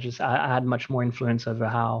thing, is I had much more influence over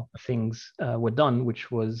how things were done, which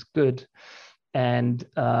was good. And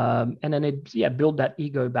then it built that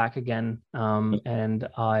ego back again. And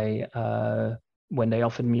I when they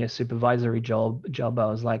offered me a supervisory job, I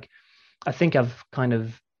was like, I think I've kind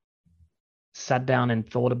of sat down and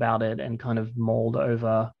thought about it and kind of mulled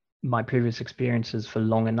over my previous experiences for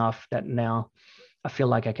long enough that now I feel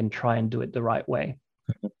like I can try and do it the right way.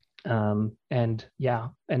 And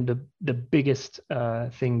the biggest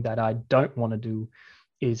thing that I don't want to do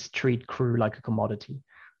is treat crew like a commodity.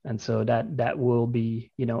 And so that will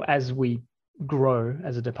be, as we grow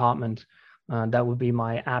as a department, that would be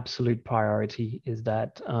my absolute priority, is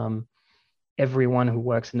that everyone who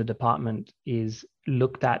works in the department is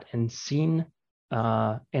looked at and seen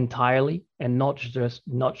entirely, and not just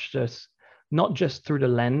through the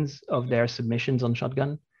lens of their submissions on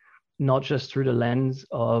Shotgun, not just through the lens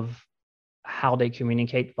of how they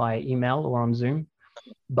communicate via email or on Zoom,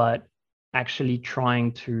 but actually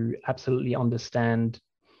trying to absolutely understand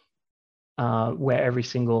where every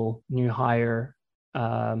single new hire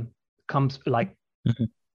comes, like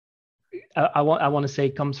I want to say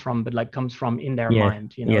comes from, but like comes from in their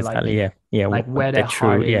mind, exactly, like where their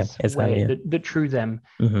heart is, exactly, where the true them.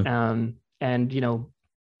 And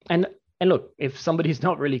and look, if somebody's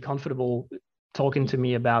not really comfortable talking to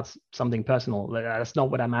me about something personal, that's not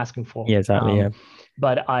what I'm asking for. Yeah, exactly.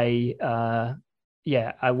 But I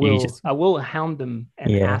will hound them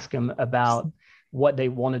and ask them about what they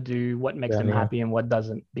want to do, what makes them happy, and what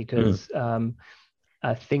doesn't, because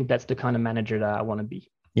I think that's the kind of manager that I want to be.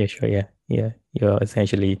 Yeah, sure. Yeah. You're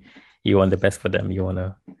essentially, you want the best for them. You want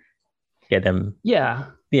to get them.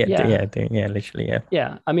 Literally.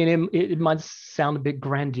 Yeah. I mean, it might sound a bit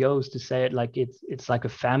grandiose to say it like it's like a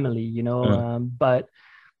family, but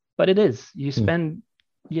it is. You spend,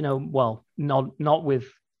 not with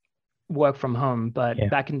work from home, but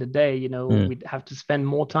back in the day, we'd have to spend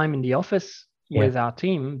more time in the office with our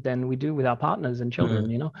team than we do with our partners and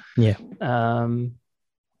children,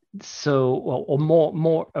 so or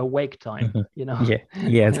more awake time,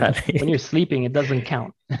 Exactly. when you're sleeping, it doesn't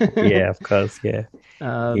count. Of course.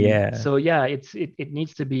 So it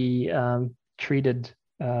needs to be treated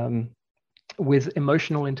with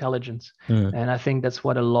emotional intelligence, and I think that's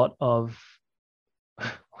what a lot of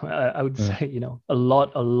I would say, a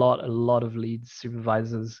lot of leads,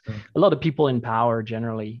 supervisors, a lot of people in power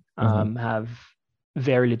generally have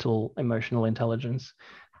very little emotional intelligence,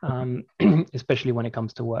 especially when it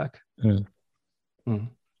comes to work.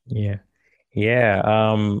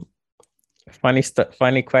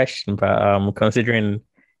 Funny question, but considering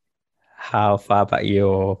how far back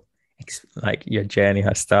your journey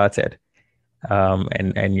has started,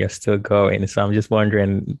 and you're still going, so I'm just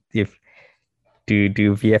wondering, if do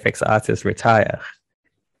VFX artists retire?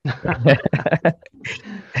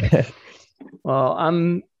 Well,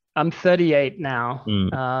 I'm 38 now,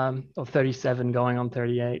 or 37, going on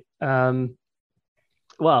 38.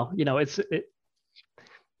 Well,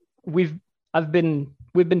 we've been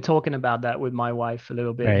talking about that with my wife a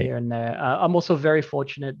little bit here and there. I'm also very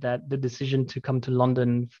fortunate that the decision to come to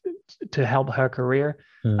London to help her career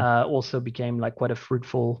also became like quite a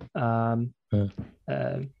fruitful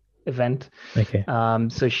event.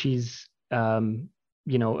 So she's a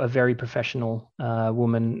very professional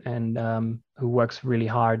woman, and who works really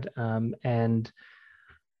hard, and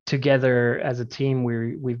together as a team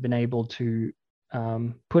we've been able to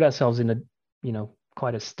put ourselves in a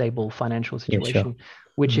quite a stable financial situation,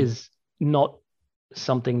 which is not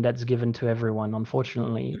something that's given to everyone,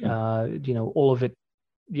 unfortunately. All of it,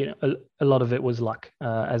 a lot of it was luck,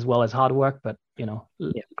 as well as hard work, but of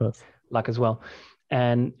course, luck as well.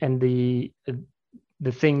 And the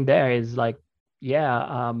thing there is like,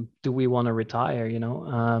 yeah, do we want to retire?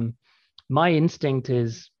 My instinct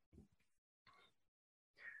is,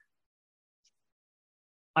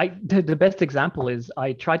 the best example is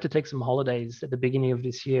I tried to take some holidays at the beginning of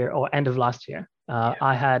this year or end of last year.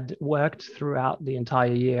 I had worked throughout the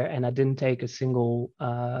entire year and I didn't take a single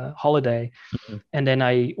holiday. Mm-hmm. And then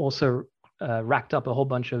I also racked up a whole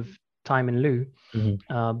bunch of time in lieu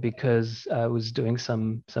because I was doing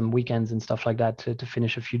some weekends and stuff like that to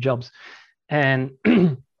finish a few jobs. And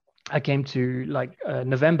I came to like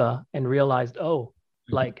November and realized,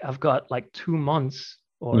 like I've got like 2 months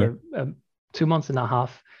or 2 months and a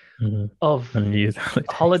half of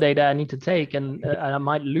holiday that I need to take, and I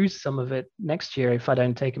might lose some of it next year if I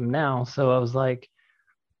don't take them now. So I was like,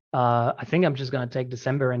 I think I'm just going to take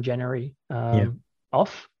December and January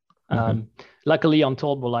off. Luckily, I'm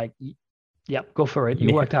told, well, like, yeah, go for it.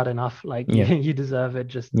 You worked out enough. Like, you deserve it.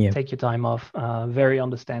 Just take your time off. Very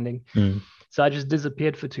understanding. So I just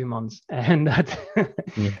disappeared for 2 months, and that,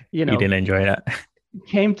 you didn't enjoy that.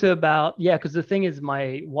 Came to about, because the thing is,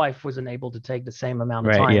 my wife wasn't able to take the same amount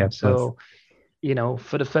of time. So,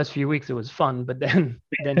 for the first few weeks it was fun, but then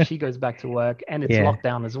she goes back to work and it's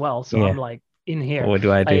lockdown as well. So I'm like in here. What do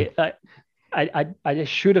I do? I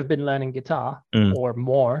should have been learning guitar or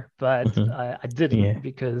more, but I didn't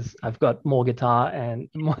because I've got more guitar and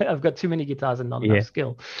I've got too many guitars and not enough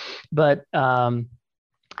skill. But I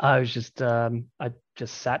was just I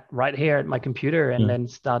just sat right here at my computer and then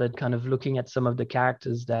started kind of looking at some of the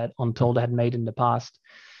characters that Untold had made in the past,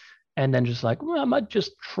 and then just like, well, I might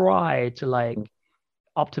just try to like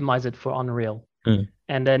optimize it for Unreal.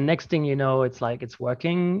 And then next thing you know, it's like it's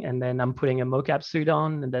working, and then I'm putting a mocap suit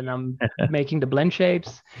on, and then I'm making the blend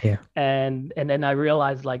shapes. And then I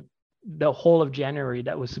realized like the whole of January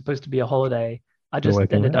that was supposed to be a holiday, I just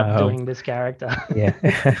ended up doing this character.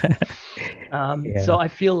 So I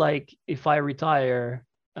feel like if I retire,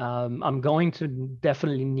 I'm going to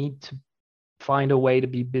definitely need to find a way to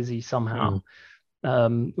be busy somehow.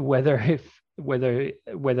 Whether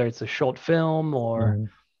it's a short film or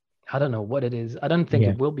I don't know what it is. I don't think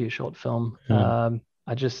it will be a short film.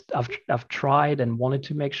 I've tried and wanted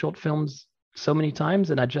to make short films so many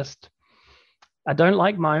times, and I don't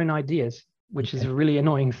like my own ideas, which is a really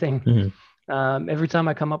annoying thing. Every time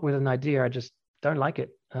I come up with an idea, I just don't like it.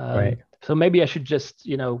 So maybe I should just,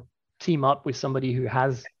 team up with somebody who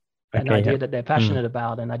has an idea that they're passionate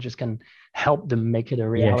about, and I just can help them make it a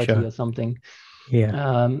reality or something.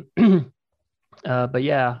 But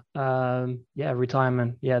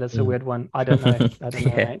retirement. That's a weird one. I don't know.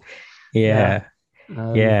 Right?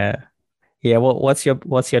 What's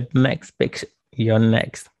your next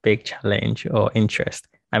big challenge or interest?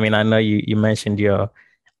 I mean, I know you mentioned your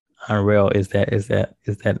Unreal is that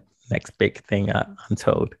next big thing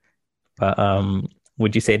Untold, but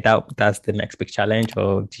would you say that's the next big challenge,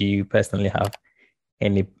 or do you personally have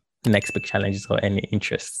any next big challenges or any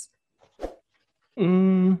interests?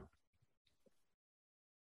 That's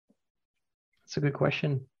a good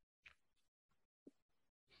question.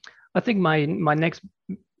 I think my next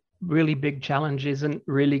really big challenge isn't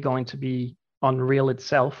really going to be Unreal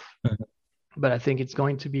itself, but I think it's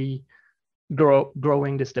going to be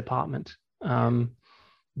growing this department,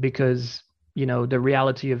 because the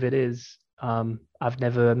reality of it is I've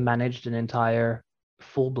never managed an entire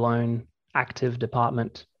full-blown active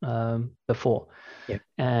department before,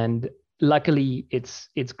 and luckily it's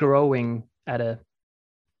growing at a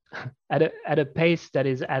pace that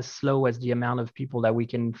is as slow as the amount of people that we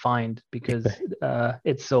can find, because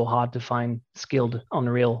it's so hard to find skilled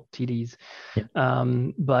Unreal TDs.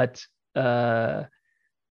 But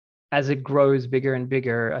as it grows bigger and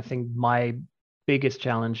bigger, I think my biggest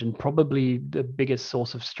challenge and probably the biggest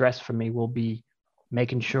source of stress for me will be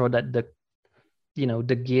making sure that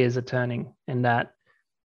the gears are turning, and that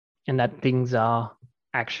things are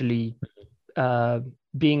actually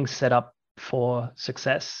being set up for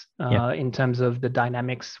success in terms of the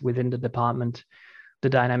dynamics within the department, the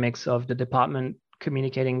dynamics of the department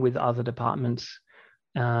communicating with other departments.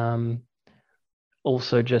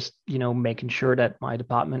 Also just, making sure that my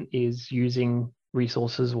department is using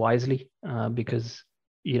resources wisely, because,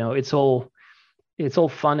 it's all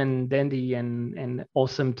fun and dandy and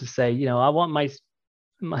awesome to say, I want my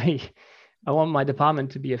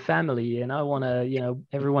department to be a family, and I want to,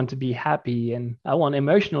 everyone to be happy, and I want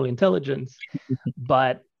emotional intelligence.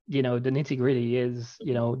 But, the nitty gritty is,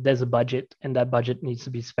 there's a budget, and that budget needs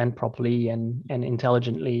to be spent properly and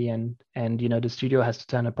intelligently. And, the studio has to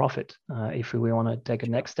turn a profit if we want to take a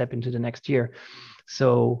next step into the next year.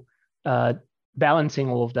 So balancing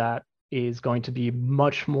all of that is going to be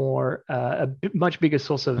much more much bigger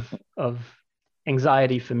source of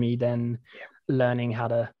anxiety for me than learning how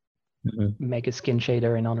to make a skin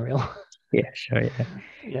shader in Unreal. Yeah, sure.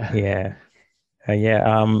 Yeah. Yeah.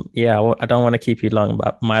 I don't want to keep you long,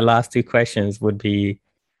 but my last two questions would be,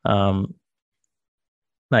 so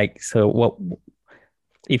what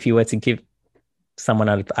if you were to give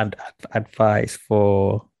someone advice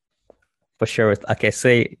for sure? Okay,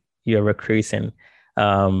 say you're recruiting,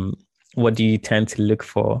 what do you tend to look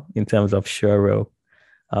for in terms of showreel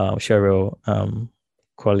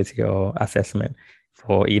quality or assessment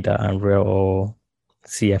for either Unreal or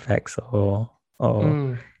CFX or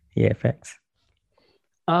EFX?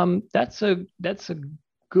 That's a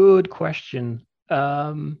good question.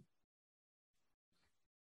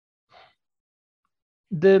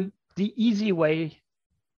 The easy way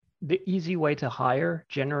to hire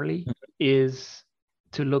generally is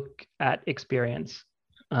to look at experience.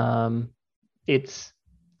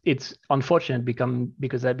 It's unfortunate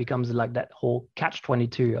because that becomes like that whole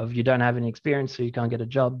catch-22 of you don't have any experience, so you can't get a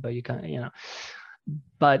job, but you can't,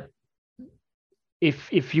 but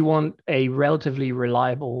if you want a relatively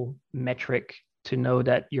reliable metric to know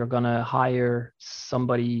that you're going to hire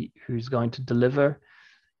somebody who's going to deliver,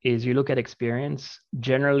 is you look at experience.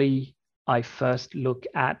 Generally, I first look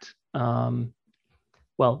at, I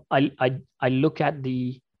look at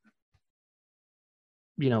the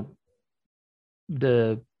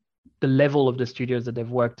level of the studios that they've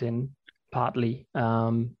worked in, partly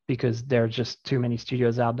because there are just too many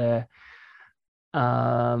studios out there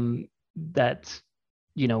that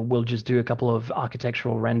will just do a couple of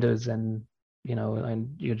architectural renders and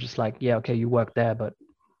you're just like, yeah, okay, you work there, but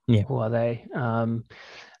who are they?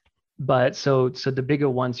 But so the bigger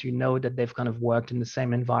ones, that they've kind of worked in the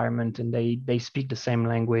same environment and they speak the same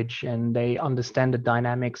language and they understand the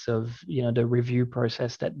dynamics of the review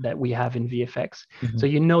process that we have in VFX. So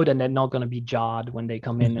that they're not going to be jarred when they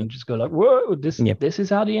come in and just go like, whoa, this is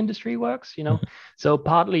how the industry works, So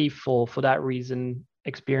partly for that reason,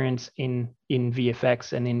 experience in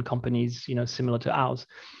VFX and in companies similar to ours.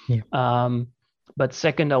 But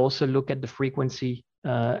second, I also look at the frequency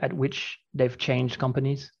at which they've changed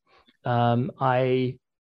companies. I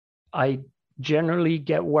generally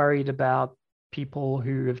get worried about people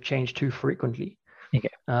who have changed too frequently.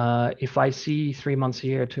 If I see 3 months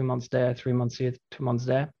here, 2 months there, 3 months here, 2 months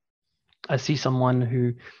there, I see someone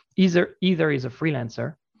who either is a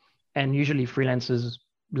freelancer, and usually freelancers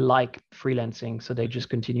like freelancing, so they just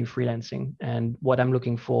continue freelancing. And what I'm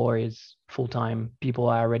looking for is full-time people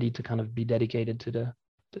are ready to kind of be dedicated to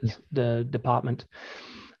the department.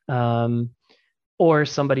 Or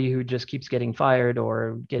somebody who just keeps getting fired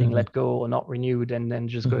or getting let go or not renewed, and then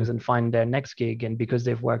just goes and find their next gig. And because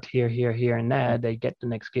they've worked here, and there, they get the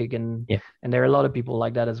next gig. And there are a lot of people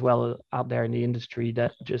like that as well out there in the industry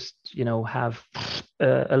that just, have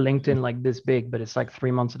a LinkedIn like this big, but it's like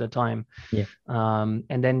 3 months at a time.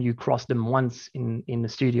 And then you cross them once in the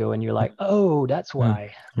studio and you're like, oh, that's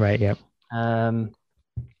why. Right. Yeah.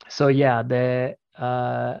 So yeah,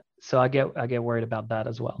 so I get worried about that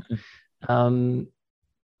as well.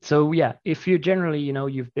 So yeah, if you generally,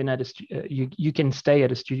 you've been at you can stay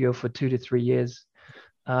at a studio for 2 to 3 years.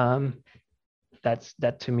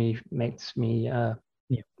 That to me makes me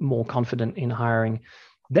more confident in hiring.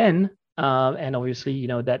 Then, and obviously,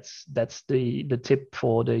 that's the tip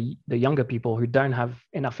for the younger people who don't have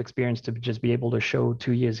enough experience to just be able to show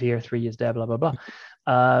 2 years here, 3 years there, blah blah blah.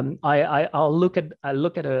 I'll look at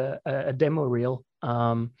a demo reel,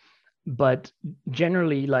 but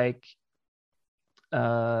generally, like.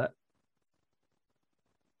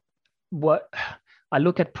 What I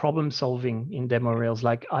look at problem solving in demo reels.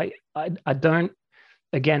 Like I don't,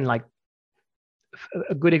 again, like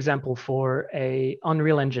a good example for a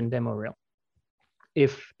Unreal Engine demo reel.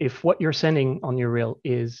 If what you're sending on your reel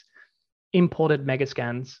is imported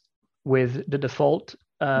megascans with the default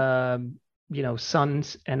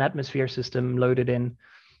suns and atmosphere system loaded in,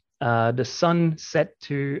 the sun set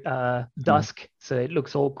to dusk, so it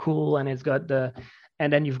looks all cool, and it's got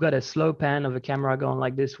and then you've got a slow pan of a camera going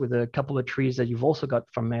like this with a couple of trees that you've also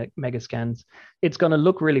got from Megascans. It's going to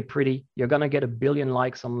look really pretty. You're going to get 1 billion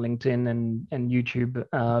likes on LinkedIn and YouTube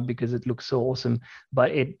because it looks so awesome, but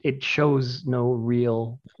it shows no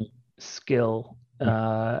real skill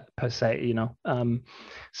per se,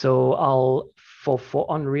 so for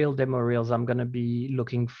Unreal demo reels, I'm going to be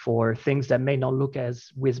looking for things that may not look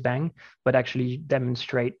as whiz bang, but actually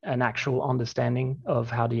demonstrate an actual understanding of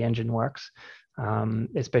how the engine works,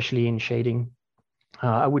 especially in shading.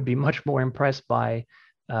 I would be much more impressed by,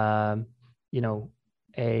 a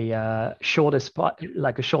shortest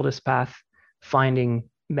path, finding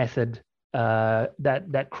method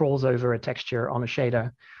that crawls over a texture on a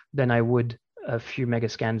shader than I would a few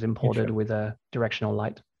megascans imported with a directional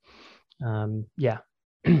light. Yeah.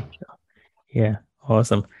 Yeah,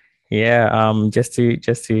 awesome. Yeah, just to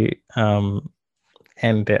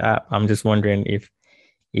end it up, I'm just wondering if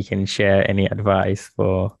you can share any advice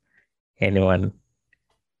for anyone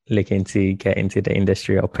looking to get into the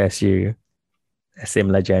industry or pursue a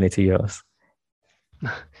similar journey to yours.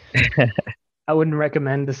 I wouldn't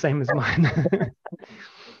recommend the same as mine.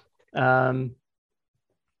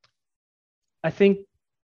 I think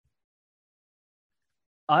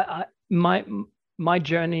my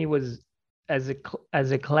journey was as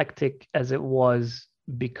eclectic as it was,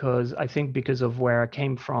 because I think because of where I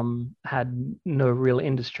came from, had no real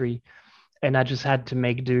industry, and I just had to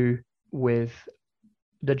make do with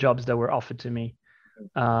the jobs that were offered to me.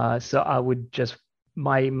 So I would just,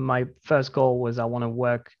 my first goal was I want to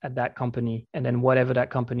work at that company, and then whatever that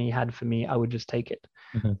company had for me, I would just take it.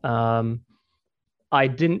 I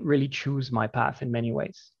didn't really choose my path in many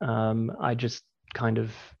ways. I just kind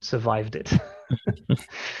of survived it.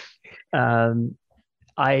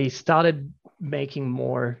 I started making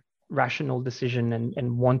more rational decision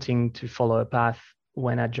and wanting to follow a path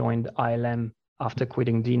when I joined ILM after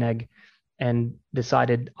quitting DNEG, and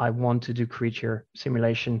decided I want to do creature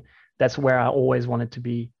simulation. That's where I always wanted to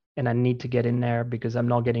be, and I need to get in there because I'm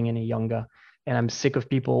not getting any younger, and I'm sick of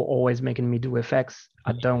people always making me do effects.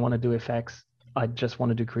 I don't want to do effects. I just want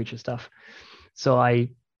to do creature stuff. So I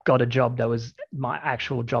got a job that was, my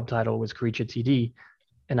actual job title was creature TD.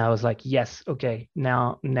 And I was like, yes, okay,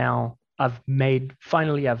 now I've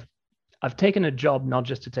taken a job, not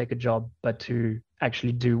just to take a job, but to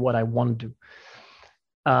actually do what I want to do.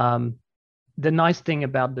 The nice thing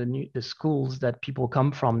about the schools that people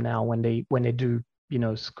come from now, when they do,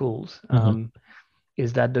 schools,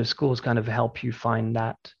 is that the schools kind of help you find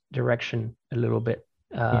that direction a little bit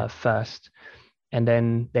first. And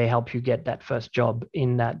then they help you get that first job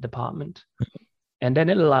in that department. And then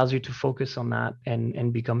it allows you to focus on that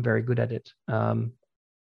and become very good at it.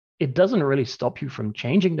 It doesn't really stop you from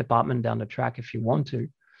changing department down the track if you want to,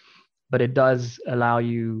 but it does allow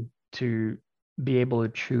you to be able to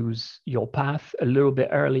choose your path a little bit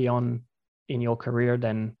early on in your career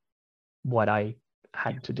than what I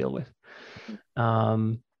had to deal with.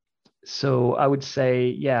 So I would say,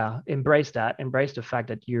 yeah, embrace that. Embrace the fact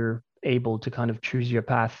that you're able to kind of choose your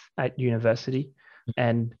path at university,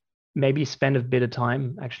 and maybe spend a bit of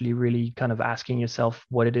time actually really kind of asking yourself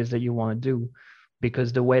what it is that you want to do,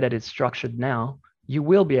 because the way that it's structured now, you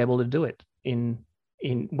will be able to do it in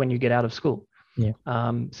when you get out of school.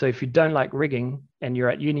 So if you don't like rigging and you're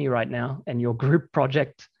at uni right now, and your group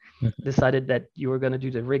project decided that you were going to do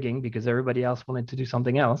the rigging because everybody else wanted to do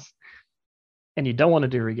something else, and you don't want to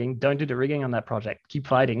do rigging, don't do the rigging on that project. Keep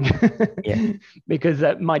fighting. Because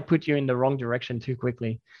that might put you in the wrong direction too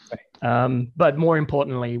quickly. But more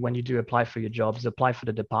importantly, when you do apply for your jobs, apply for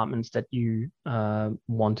the departments that you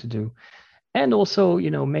want to do. And also,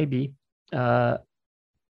 maybe don't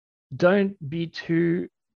be too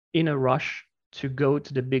in a rush to go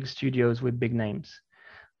to the big studios with big names.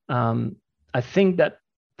 I think that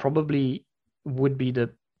probably would be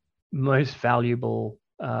the most valuable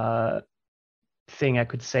thing I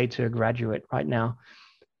could say to a graduate right now.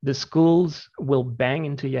 The schools will bang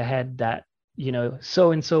into your head that,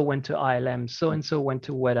 so-and-so went to ILM, so-and-so went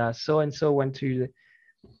to WEDA, so-and-so went to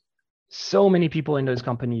so many people in those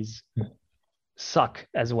companies suck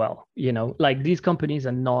as well. Like, these companies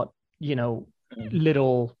are not,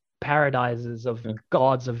 little paradises of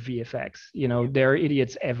gods of VFX. There are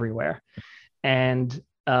idiots everywhere. And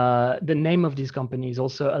the name of these companies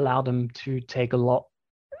also allow them to take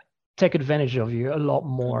advantage of you a lot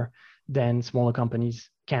more than smaller companies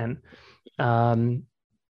can. And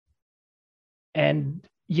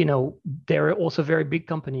there are also very big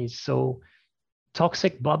companies, so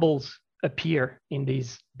toxic bubbles appear in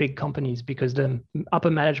these big companies because the upper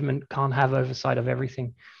management can't have oversight of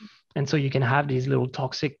everything. And so you can have these little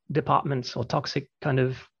toxic departments or toxic kind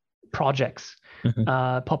of projects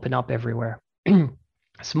popping up everywhere.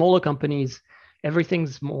 Smaller companies,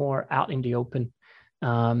 everything's more out in the open.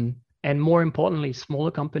 And more importantly,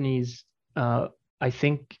 smaller companies, I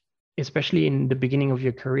think, especially in the beginning of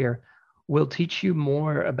your career, will teach you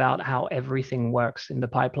more about how everything works in the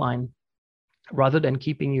pipeline, rather than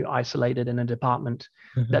keeping you isolated in a department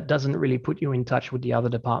that doesn't really put you in touch with the other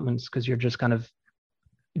departments, because you're just kind of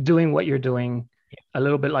doing what you're doing a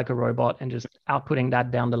little bit like a robot and just outputting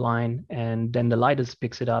that down the line. And then the lighters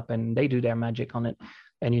picks it up and they do their magic on it,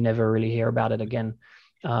 and you never really hear about it again.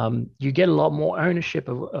 You get a lot more ownership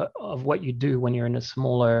of what you do when you're in a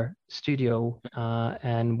smaller studio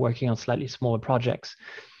and working on slightly smaller projects,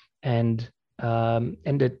 and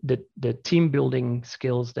the team building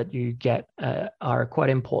skills that you get are quite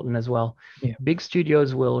important as well. Yeah. Big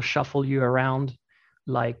studios will shuffle you around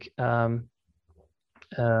like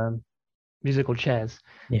musical chairs.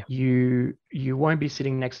 Yeah. You won't be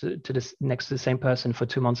sitting next to the same person for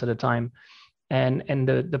 2 months at a time, and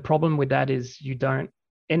the problem with that is you don't.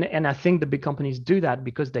 And I think the big companies do that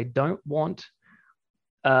because they don't want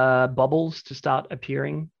bubbles to start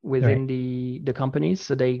appearing within the companies.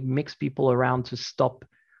 So they mix people around to stop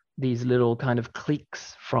these little kind of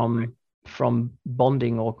cliques from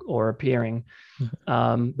bonding or appearing.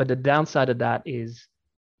 But the downside of that is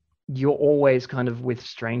you're always kind of with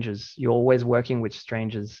strangers. You're always working with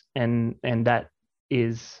strangers, and that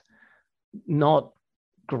is not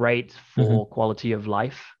great for quality of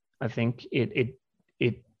life. I think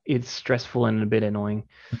it's stressful and a bit annoying.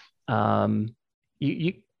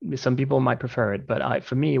 You some people might prefer it, but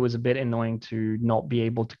for me, it was a bit annoying to not be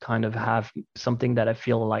able to kind of have something that I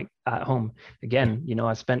feel like at home. Again,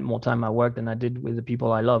 I spent more time at work than I did with the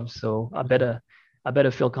people I love, so I better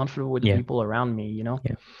feel comfortable with the people around me,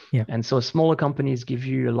 Yeah. And so smaller companies give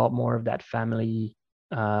you a lot more of that family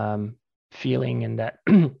feeling, and that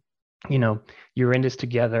you're in this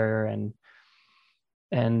together,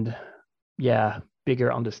 and yeah,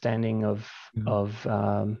 bigger understanding of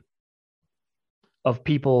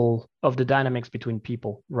people, of the dynamics between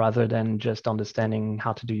people, rather than just understanding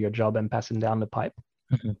how to do your job and passing down the pipe.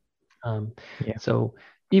 So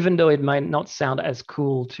even though it might not sound as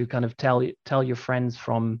cool to kind of tell your friends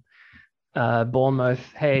from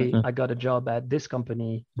Bournemouth, hey, I got a job at this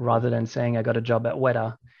company, rather than saying I got a job at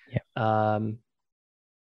Weta,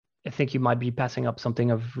 I think you might be passing up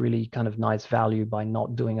something of really kind of nice value by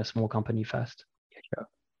not doing a small company first.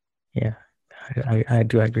 Yeah, I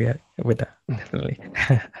do agree with that, definitely.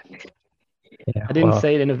 I didn't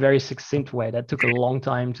say it in a very succinct way. That took a long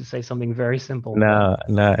time to say something very simple. No,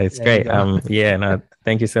 it's great.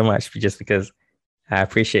 Thank you so much, just because I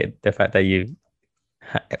appreciate the fact that you,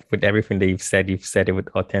 with everything that you've said it with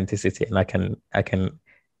authenticity, and I can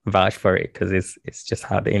vouch for it, because it's just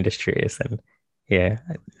how the industry is. And yeah,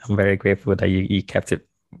 I'm very grateful that you kept it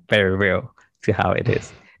very real to how it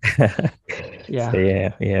is. Yeah. So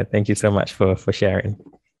yeah. Thank you so much for sharing.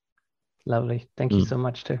 Lovely. Thank you so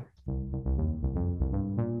much too.